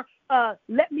your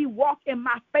let me walk in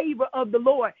my favor of the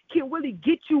Lord can really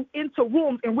get you into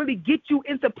rooms and really get you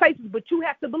into places, but you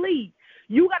have to believe.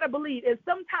 You got to believe, and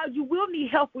sometimes you will need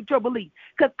help with your belief.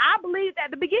 Because I believed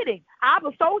at the beginning. I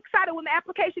was so excited when the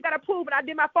application got approved and I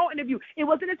did my phone interview. It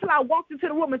wasn't until I walked into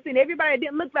the room and seen everybody that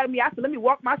didn't look like me, I said, let me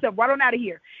walk myself right on out of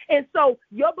here. And so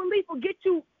your belief will get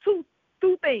you two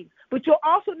things. But you'll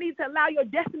also need to allow your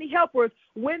destiny helpers,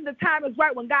 when the time is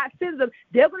right, when God sends them,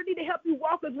 they're going to need to help you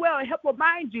walk as well and help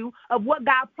remind you of what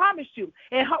God promised you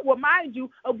and help remind you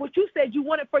of what you said you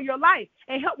wanted for your life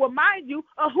and help remind you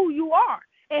of who you are.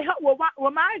 And help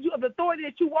remind you of the authority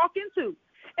that you walk into.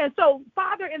 And so,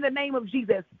 Father, in the name of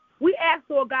Jesus, we ask,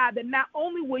 Lord God, that not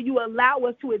only will you allow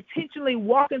us to intentionally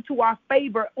walk into our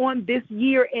favor on this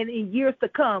year and in years to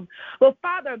come, but,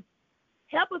 Father,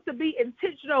 help us to be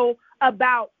intentional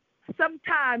about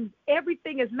sometimes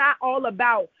everything is not all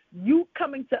about you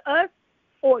coming to us,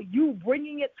 or you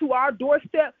bringing it to our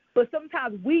doorstep, but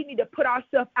sometimes we need to put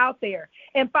ourselves out there.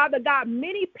 And Father God,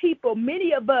 many people,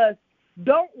 many of us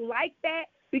don't like that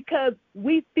because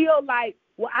we feel like,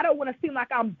 well, I don't want to seem like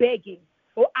I'm begging,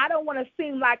 or I don't want to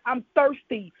seem like I'm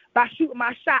thirsty by shooting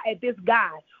my shot at this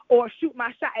guy or shoot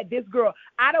my shot at this girl.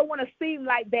 I don't want to seem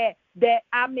like that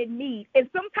I'm in need. And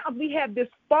sometimes we have this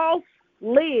false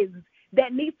lens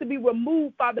that needs to be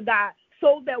removed, Father God,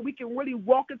 so that we can really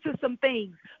walk into some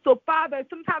things. So, Father,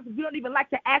 sometimes we don't even like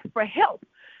to ask for help,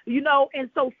 and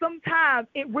so sometimes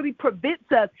it really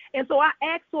prevents us. And so I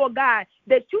ask, Lord God,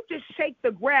 that you just shake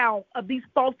the ground of these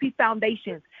faulty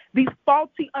foundations, these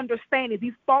faulty understandings,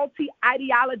 these faulty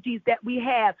ideologies that we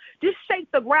have. Just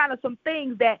shake the ground of some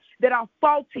things that are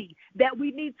faulty, that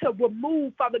we need to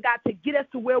remove, Father God, to get us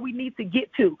to where we need to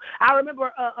get to. I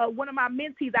remember one of my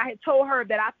mentees, I had told her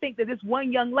that I think that this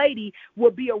one young lady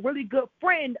would be a really good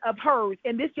friend of hers.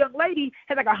 And this young lady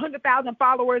has like 100,000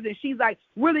 followers, and she's like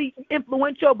really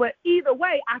influential. But either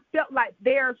way, I felt like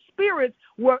their spirits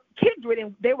were kindred,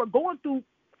 and they were going through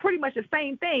pretty much the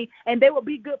same thing, and they would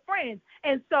be good friends.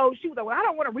 And so she was like, well, I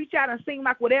don't want to reach out and seem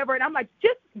like whatever. And I'm like,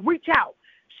 just reach out.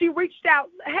 She reached out,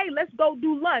 hey, let's go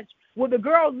do lunch. Well, the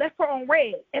girl left her on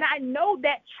red. And I know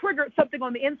that triggered something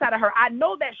on the inside of her. I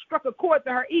know that struck a chord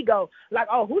to her ego. Like,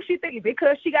 oh, who's she thinking?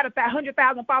 Because she got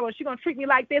 100,000 followers, she going to treat me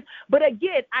like this? But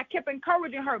again, I kept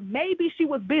encouraging her. Maybe she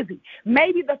was busy.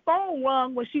 Maybe the phone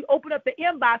rung when she opened up the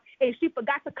inbox and she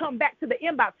forgot to come back to the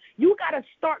inbox. You got to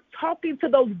start talking to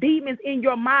those demons in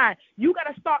your mind. You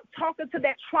got to start talking to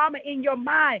that trauma in your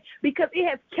mind, because it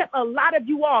has kept a lot of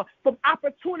you all from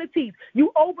opportunities.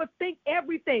 You overthink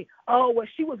everything. Oh, well,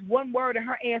 she was one word in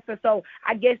her answer, so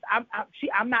I guess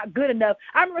I'm not good enough.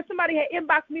 I remember somebody had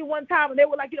inboxed me one time, and they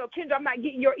were like, Kendra, I'm not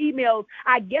getting your emails.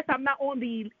 I guess I'm not on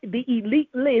the elite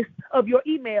list of your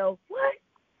emails. What?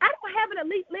 I don't have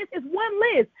an elite list. It's one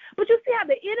list. But you see how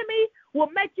the enemy will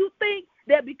make you think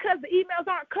that because the emails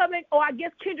aren't coming, oh, I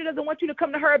guess Kendra doesn't want you to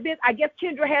come to her events. I guess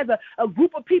Kendra has a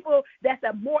group of people that's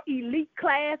a more elite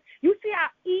class. You see how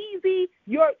easy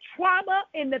your trauma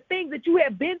and the things that you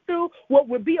have been through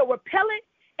would be a repellent?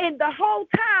 And the whole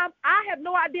time, I have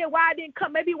no idea why I didn't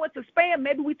come. Maybe it went to spam.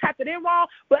 Maybe we typed it in wrong.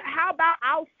 But how about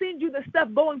I'll send you the stuff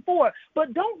going forward?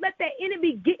 But don't let that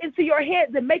enemy get into your head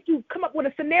and make you come up with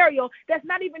a scenario that's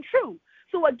not even true.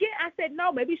 So again, I said,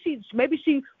 no, maybe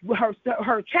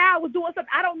her child was doing something.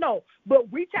 I don't know. But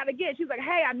reach out again. She's like,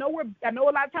 hey, I know a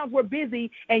lot of times we're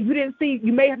busy, and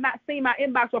you may have not seen my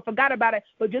inbox or forgot about it,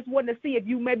 but just wanted to see if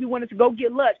you maybe wanted to go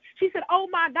get lunch. She said, oh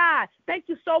my God, thank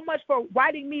you so much for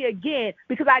writing me again,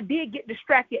 because I did get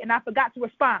distracted and I forgot to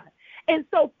respond. And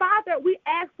so, Father, we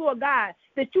ask, Lord God,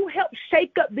 that you help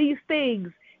shake up these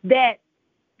things that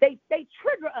they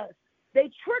trigger us. They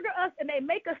trigger us, and they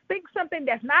make us think something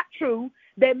that's not true.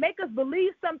 They make us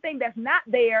believe something that's not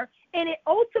there, and it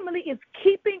ultimately is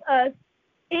keeping us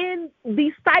in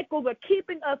these cycles, or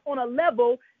keeping us on a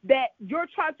level that you're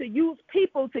trying to use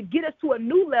people to get us to a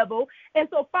new level. And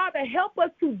so, Father, help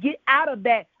us to get out of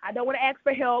that. I don't want to ask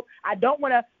for help. I don't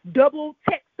want to double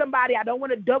text somebody. I don't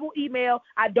want to double email.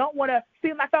 I don't want to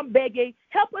feel like I'm begging.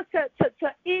 Help us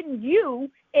to in you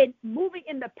and moving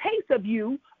in the pace of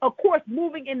you, of course,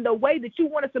 moving in the way that you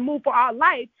want us to move for our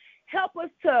life. Help us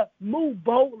to move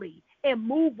boldly and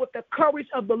move with the courage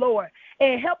of the Lord,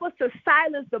 and help us to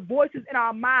silence the voices in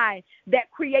our mind that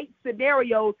create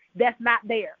scenarios that's not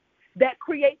there, that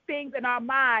create things in our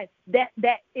mind that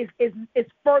is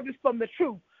furthest from the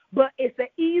truth, but it's an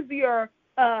easier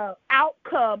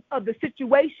outcome of the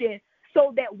situation,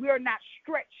 so that we're not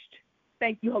stretched.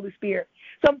 Thank you, Holy Spirit.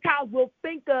 Sometimes we'll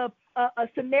think of a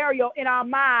scenario in our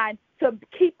mind to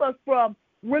keep us from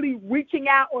really reaching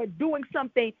out or doing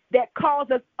something that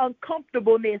causes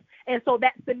uncomfortableness. And so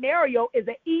that scenario is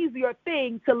an easier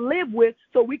thing to live with,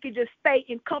 so we can just stay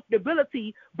in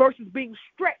comfortability versus being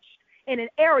stretched in an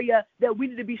area that we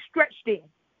need to be stretched in.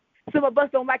 Some of us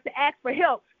don't like to ask for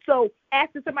help. So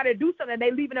asking somebody to do something and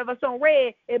they leaving us on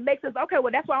red, it makes us, okay,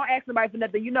 well, that's why I don't ask somebody for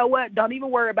nothing. You know what? Don't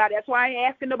even worry about it. That's why I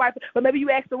ain't asking nobody. But maybe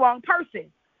you asked the wrong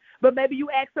person. But maybe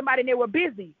you asked somebody and they were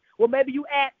busy. Well, maybe you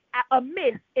asked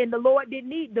amiss, and the Lord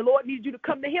needed you to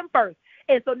come to him first.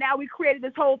 And so now we created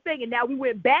this whole thing, and now we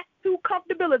went back to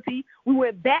comfortability. We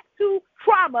went back to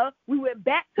trauma. We went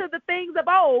back to the things of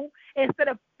old, instead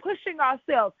of pushing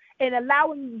ourselves and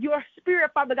allowing your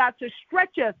spirit, Father God, to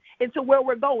stretch us into where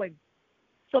we're going.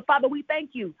 So, Father, we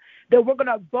thank you that we're going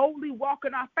to boldly walk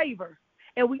in our favor.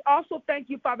 And we also thank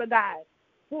you, Father God.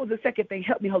 What was the second thing?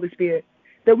 Help me, Holy Spirit.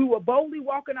 That we will boldly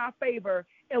walk in our favor.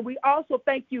 And we also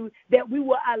thank you that we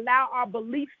will allow our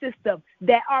belief system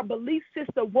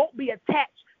won't be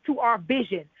attached to our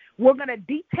vision. We're going to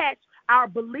detach our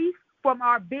belief from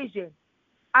our vision.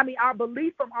 Our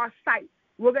belief from our sight.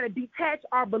 We're going to detach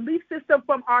our belief system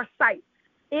from our sight.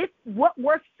 If what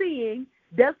we're seeing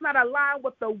does not align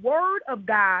with the word of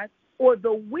God or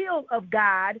the will of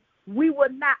God, we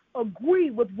will not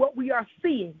agree with what we are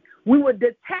seeing. We will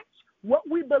detach what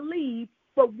we believe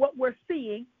from what we're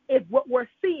seeing if what we're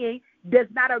seeing does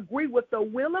not agree with the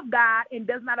will of God and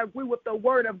does not agree with the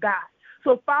word of God.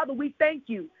 So, Father, we thank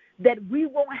you that we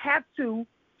won't have to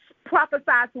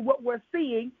prophesy to what we're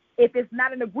seeing if it's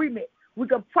not in agreement. We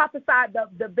can prophesy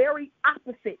the very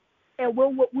opposite, and we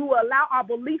will allow our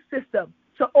belief system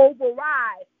to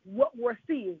override what we're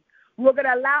seeing. We're going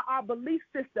to allow our belief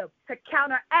system to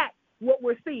counteract what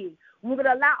we're seeing. We're going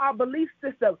to allow our belief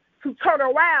system to turn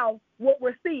around what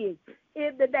we're seeing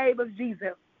in the name of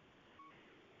Jesus.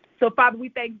 So, Father, we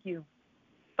thank you.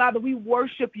 Father, we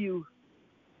worship you.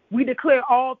 We declare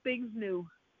all things new.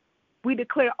 We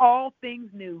declare all things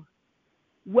new.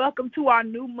 Welcome to our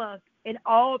new month and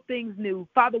all things new.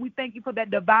 Father, we thank you for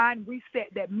that divine reset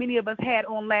that many of us had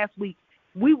on last week.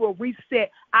 We will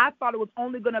reset. I thought it was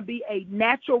only going to be a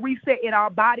natural reset in our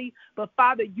body, but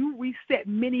Father, you reset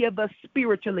many of us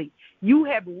spiritually. You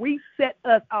have reset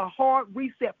us, a hard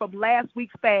reset from last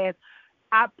week's fast.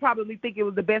 I probably think it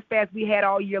was the best fast we had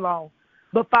all year long.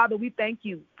 But, Father, we thank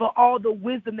you for all the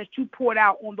wisdom that you poured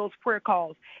out on those prayer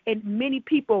calls. And many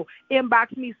people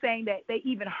inboxed me saying that they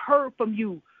even heard from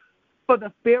you for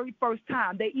the very first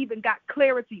time. They even got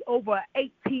clarity over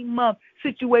an 18-month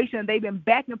situation they've been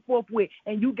back and forth with,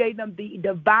 and you gave them the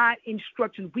divine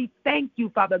instructions. We thank you,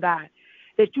 Father God,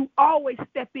 that you always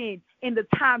step in the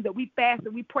time that we fast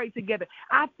and we pray together.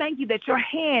 I thank you that your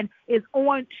hand is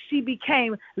on She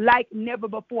Became like never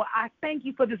before. I thank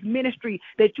you for this ministry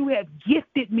that you have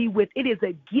gifted me with. It is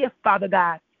a gift, Father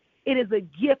God. It is a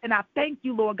gift, and I thank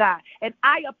you, Lord God. And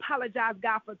I apologize,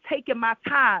 God, for taking my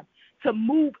time to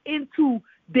move into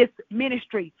this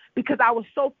ministry because I was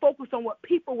so focused on what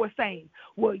people were saying.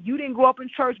 Well, you didn't grow up in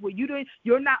church. Well,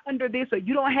 you're not under this, or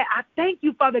you don't have. I thank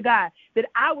you, Father God, that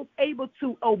I was able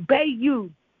to obey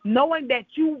you, knowing that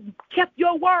you kept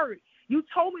your word. You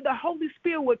told me the Holy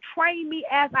Spirit would train me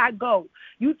as I go.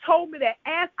 You told me that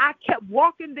as I kept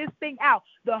walking this thing out,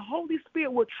 the Holy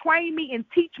Spirit would train me and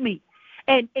teach me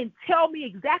and tell me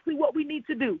exactly what we need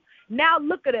to do. Now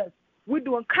look at us. We're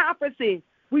doing conferences.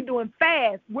 We're doing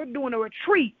fasts. We're doing a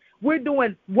retreat. We're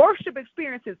doing worship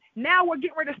experiences. Now we're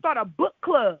getting ready to start a book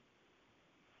club.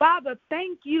 Father,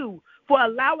 thank you for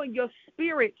allowing your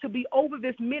spirit to be over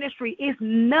this ministry. It's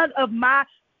none of my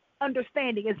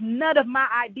understanding. It's none of my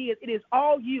ideas. It is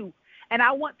all you. And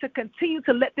I want to continue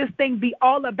to let this thing be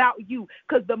all about you,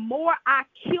 because the more I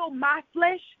kill my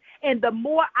flesh and the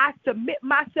more I submit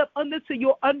myself under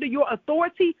your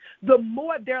authority, the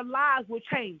more their lives will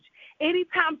change.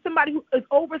 Anytime somebody who is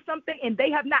over something and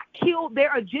they have not killed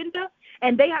their agenda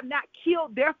and they have not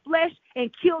killed their flesh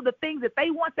and killed the things that they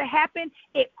want to happen,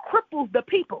 it cripples the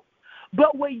people.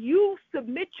 But when you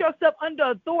submit yourself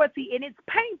under authority, and it's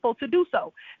painful to do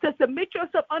so, to submit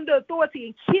yourself under authority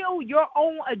and kill your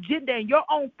own agenda and your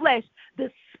own flesh,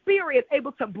 the spirit is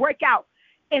able to break out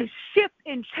and shift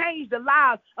and change the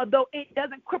lives, although it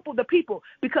doesn't cripple the people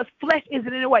because flesh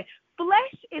isn't in the way.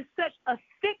 Flesh is such a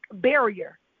thick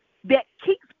barrier that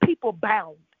keeps people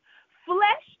bound.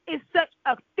 Flesh is such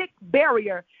a thick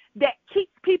barrier that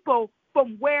keeps people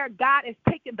from where God has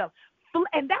taken them.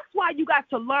 And that's why you got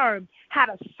to learn how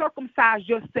to circumcise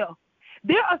yourself.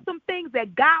 There are some things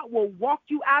that God will walk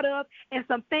you out of and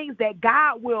some things that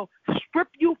God will strip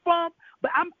you from.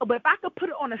 But if I could put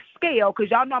it on a scale, because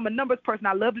y'all know I'm a numbers person,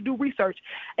 I love to do research.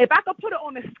 If I could put it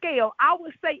on a scale, I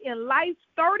would say in life,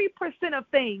 30% of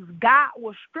things God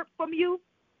will strip from you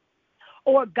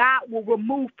or God will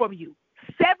remove from you.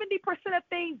 70% of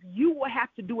things you will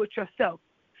have to do it yourself.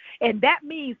 And that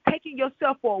means taking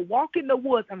yourself for a walk in the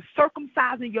woods and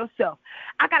circumcising yourself.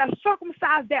 I got to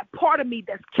circumcise that part of me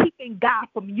that's keeping God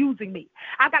from using me.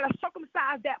 I got to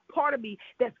circumcise that part of me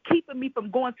that's keeping me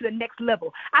from going to the next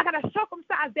level. I got to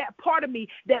circumcise that part of me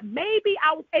that maybe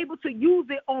I was able to use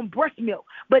it on breast milk,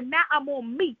 but now I'm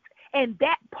on meat. And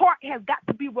that part has got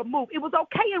to be removed. It was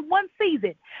okay in one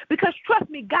season because, trust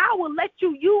me, God will let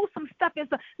you use some stuff in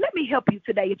some. Let me help you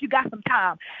today if you got some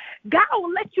time. God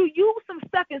will let you use some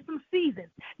stuff in some seasons.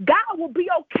 God will be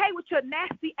okay with your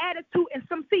nasty attitude in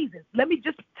some seasons. Let me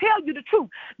just tell you the truth.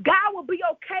 God will be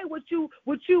okay with you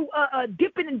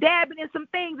dipping and dabbing in some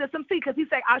things in some seasons because He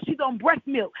say, "Oh, she's on breast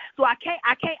milk, so I can't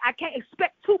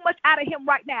expect too much out of him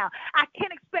right now. I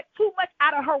can't expect too much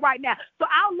out of her right now. So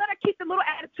I'll let her keep the little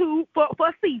attitude." for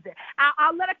a season.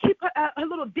 I'll let her keep her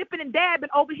little dipping and dabbing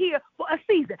over here for a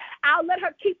season. I'll let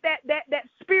her keep that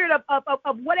spirit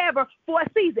of whatever for a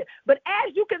season. But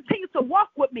as you continue to walk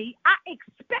with me, I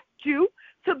expect you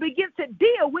to begin to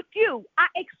deal with you. I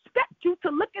expect you to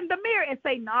look in the mirror and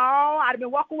say, no, I've been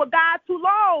walking with God too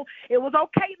long. It was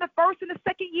okay in the first and the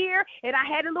second year, and I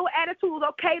had a little attitude. It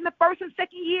was okay in the first and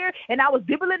second year, and I was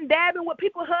dibbling and dabbing with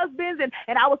people's husbands,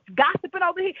 and I was gossiping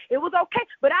over here. It was okay.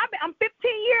 But I'm 15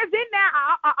 years in now.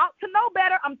 I ought to know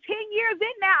better. I'm 10 years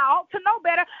in now. I ought to know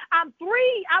better. I'm 3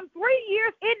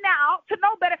 years in now. I ought to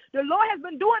know better. The Lord has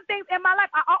been doing things in my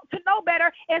life. I ought to know better.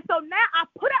 And so now I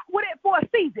put up with it for a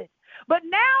season. But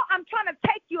now I'm trying to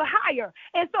take you higher.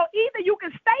 And so either you can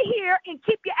stay here and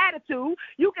keep your attitude.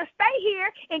 You can stay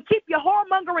here and keep your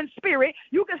whoremongering spirit.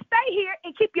 You can stay here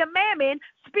and keep your mammon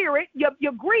spirit,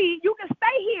 your greed. You can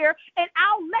stay here, and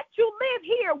I'll let you live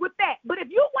here with that. But if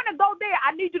you want to go there,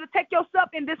 I need you to take yourself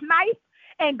in this knife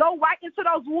and go right into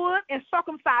those woods and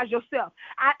circumcise yourself.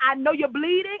 I know you're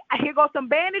bleeding. Here goes some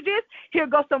bandages. Here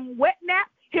goes some wet naps.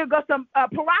 Here goes some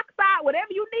peroxide, whatever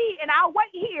you need, and I'll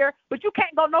wait here, but you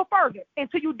can't go no further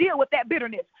until you deal with that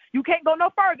bitterness. You can't go no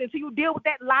further until you deal with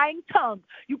that lying tongue.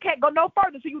 You can't go no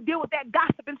further until you deal with that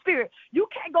gossiping spirit. You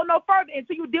can't go no further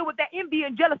until you deal with that envy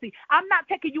and jealousy. I'm not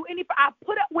taking you any. I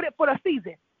put up with it for the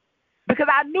season because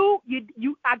I knew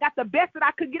I got the best that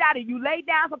I could get out of you. You laid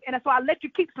down, and so I let you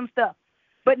keep some stuff.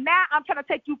 But now I'm trying to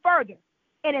take you further.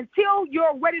 And until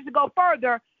you're ready to go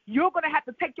further, you're going to have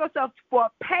to take yourself for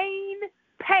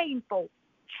painful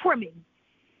trimming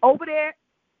over there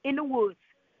in the woods.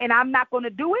 And I'm not going to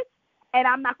do it, and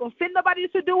I'm not going to send nobody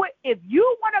to do it. If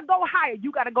you want to go higher,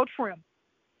 you got to go trim.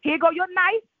 Here go your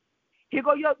knife, here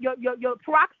go your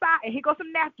peroxide, and here go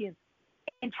some napkins.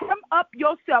 And trim up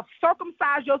yourself,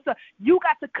 circumcise yourself. You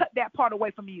got to cut that part away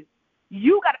from you.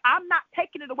 I'm not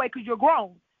taking it away because you're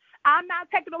grown. I'm not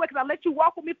taking it away because I let you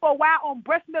walk with me for a while on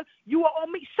breast milk. You are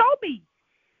on me. Show me.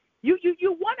 You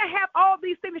want to have all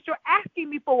these things that you're asking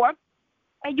me for,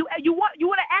 and you want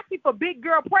to ask me for big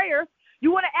girl prayers.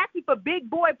 You want to ask me for big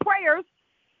boy prayers,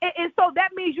 and so that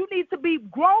means you need to be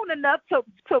grown enough to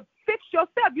fix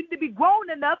yourself. You need to be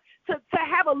grown enough to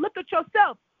have a look at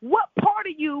yourself. What part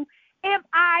of you am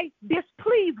I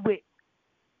displeased with?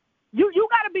 You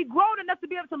got to be grown enough to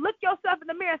be able to look yourself in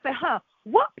the mirror and say,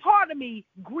 what part of me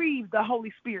grieves the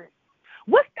Holy Spirit?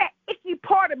 What's that icky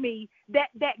part of me that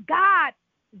God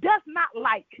does not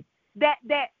like, that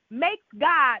makes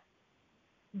God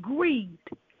grieved?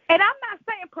 And I'm not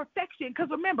saying perfection, because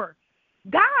remember,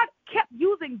 God kept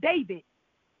using David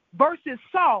versus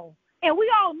Saul. And we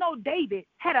all know David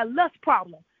had a lust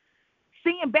problem.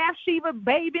 Seeing Bathsheba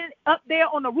bathing up there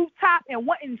on the rooftop and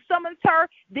went and summoned her,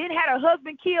 then had her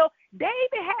husband killed.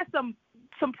 David had some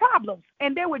problems,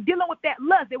 and they were dealing with that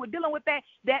lust. They were dealing with that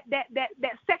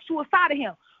sexual side of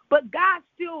him. But God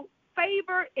still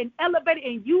favored and elevated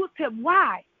and used him.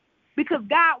 Why? Because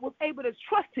God was able to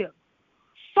trust him.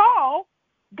 Saul,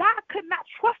 God could not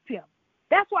trust him.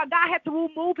 That's why God had to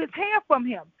remove his hand from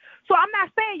him. So I'm not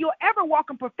saying you'll ever walk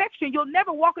in perfection. You'll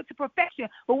never walk into perfection.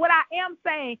 But what I am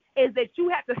saying is that you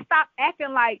have to stop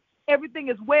acting like everything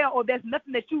is well or there's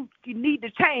nothing that you need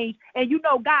to change, and you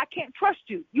know God can't trust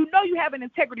you. You know you have an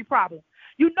integrity problem.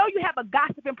 You know you have a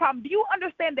gossiping problem. Do you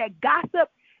understand that gossip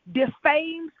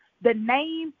defames the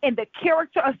name and the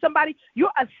character of somebody?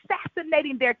 You're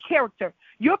assassinating their character.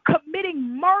 You're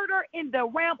committing murder in the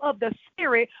realm of the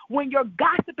spirit when you're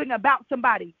gossiping about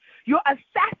somebody. You're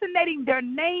assassinating their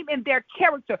name and their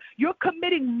character. You're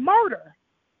committing murder.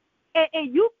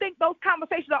 And you think those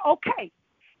conversations are okay.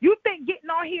 You think getting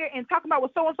on here and talking about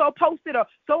what so-and-so posted or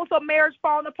so-and-so marriage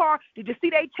falling apart, did you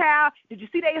see their child? Did you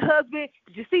see their husband?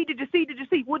 Did you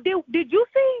see? Well, did you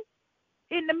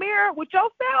see in the mirror with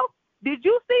yourself? Did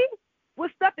you see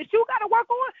with stuff that you got to work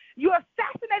on? You're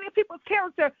assassinating people's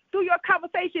character through your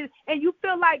conversations, and you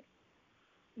feel like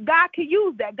God can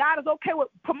use that. God is okay with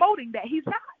promoting that. He's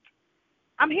not.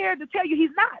 I'm here to tell you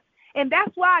he's not. And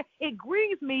that's why it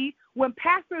grieves me when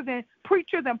pastors and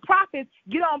preachers and prophets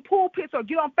get on pulpits or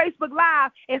get on Facebook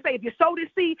Live and say, if you sow this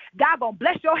seed, God going to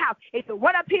bless your house. If you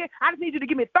run up here, I just need you to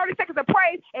give me 30 seconds of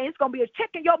praise, and it's going to be a check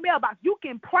in your mailbox. You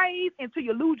can praise until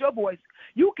you lose your voice.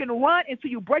 You can run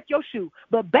until you break your shoe.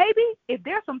 But, baby, if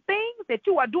there's some things that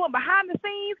you are doing behind the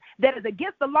scenes that is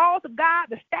against the laws of God,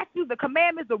 the statutes, the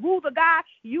commandments, the rules of God,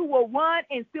 you will run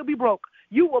and still be broke.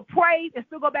 You will praise and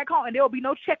still go back home, and there will be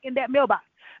no check in that mailbox.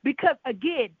 Because,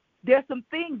 again, there's some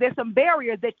things, there's some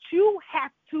barriers that you have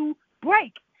to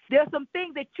break. There's some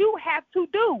things that you have to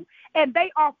do, and they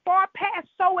are far past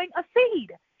sowing a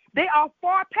seed. They are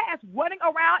far past running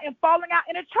around and falling out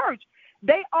in a church.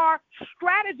 They are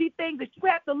strategy things that you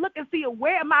have to look and see,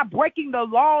 where am I breaking the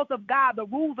laws of God, the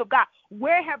rules of God?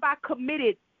 Where have I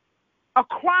committed a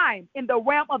crime in the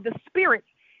realm of the spirit?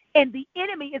 And the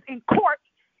enemy is in court,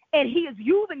 and he is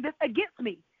using this against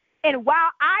me. And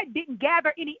while I didn't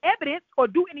gather any evidence or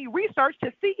do any research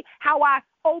to see how I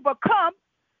overcome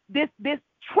this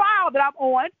trial that I'm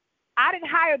on, I didn't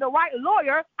hire the right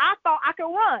lawyer. I thought I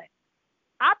could run.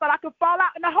 I thought I could fall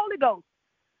out in the Holy Ghost.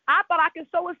 I thought I could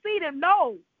sow a seed. And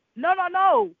no.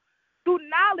 Through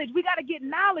knowledge, we got to get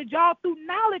knowledge, y'all. Through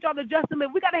knowledge on the just and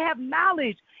live. We got to have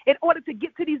knowledge in order to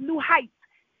get to these new heights,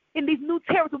 in these new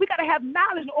territories. We got to have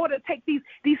knowledge in order to take these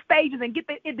stages and get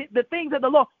the things of the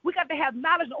Lord. We got to have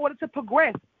knowledge in order to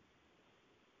progress.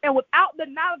 And without the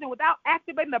knowledge and without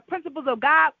activating the principles of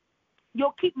God,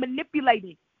 you'll keep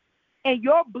manipulating. And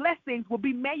your blessings will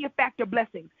be manufactured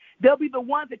blessings. They'll be the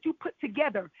ones that you put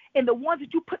together. And the ones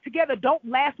that you put together don't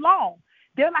last long.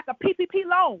 They're like a PPP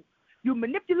loan. You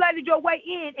manipulated your way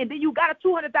in, and then you got a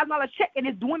 $200,000 check, and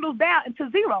it dwindles down into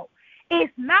zero.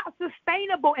 It's not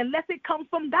sustainable unless it comes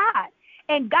from God.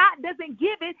 And God doesn't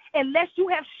give it unless you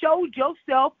have showed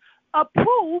yourself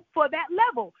approved for that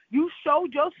level. You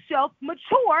showed yourself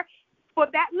mature for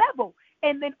that level.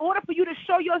 And in order for you to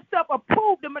show yourself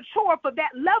approved and mature for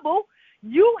that level,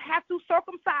 you have to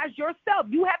circumcise yourself.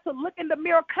 You have to look in the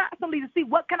mirror constantly to see,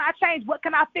 what can I change? What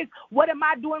can I fix? What am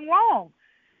I doing wrong?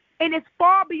 And it's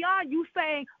far beyond you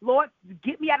saying, Lord,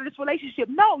 get me out of this relationship.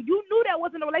 No, you knew that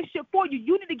wasn't a relationship for you.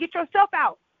 You need to get yourself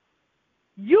out.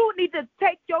 You need to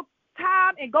take your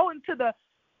time and go into the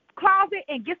closet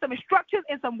and get some instructions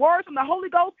and some words from the Holy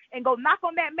Ghost and go knock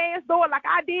on that man's door like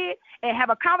I did and have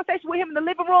a conversation with him in the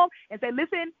living room and say,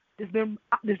 listen, this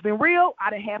has been real. I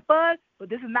didn't have fun, but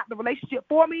this is not the relationship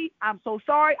for me. I'm so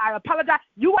sorry. I apologize.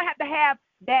 You will have to have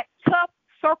that tough,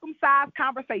 circumcised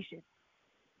conversation.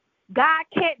 God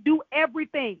can't do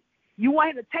everything. You want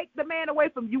him to take the man away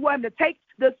from you. You want him to take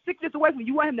the sickness away from you.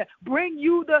 You want him to bring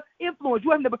you the influence.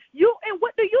 You want him to and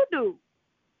what do?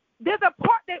 There's a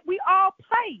part that we all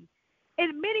play,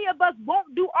 and many of us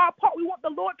won't do our part. We want the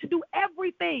Lord to do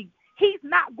everything. He's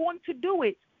not going to do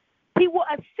it. He will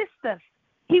assist us.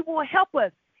 He will help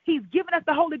us. He's given us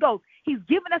the Holy Ghost. He's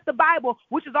given us the Bible,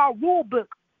 which is our rule book.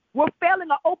 We're failing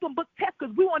an open book test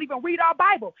because we won't even read our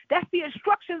Bible. That's the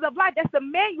instructions of life. That's the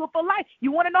manual for life.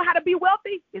 You want to know how to be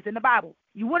wealthy? It's in the Bible.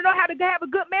 You want to know how to have a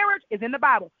good marriage? It's in the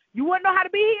Bible. You want to know how to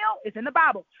be healed? It's in the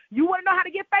Bible. You want to know how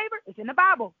to get favor? It's in the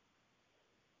Bible.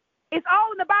 It's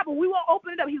all in the Bible. We won't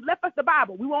open it up. He's left us the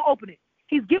Bible. We won't open it.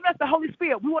 He's given us the Holy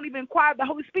Spirit. We won't even inquire of the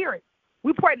Holy Spirit.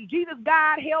 We pray to Jesus,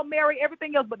 God, Hail Mary,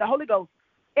 everything else but the Holy Ghost.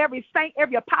 Every saint,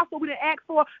 every apostle we didn't ask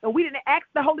for, and we didn't ask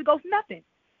the Holy Ghost nothing.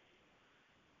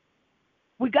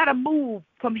 We got to move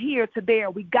from here to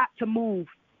there. We got to move.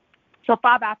 So,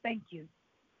 Father, I thank you.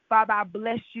 Father, I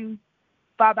bless you.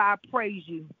 Father, I praise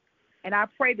you. And I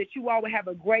pray that you all will have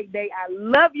a great day. I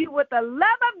love you with the love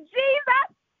of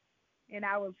Jesus. And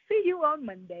I will see you on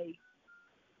Monday.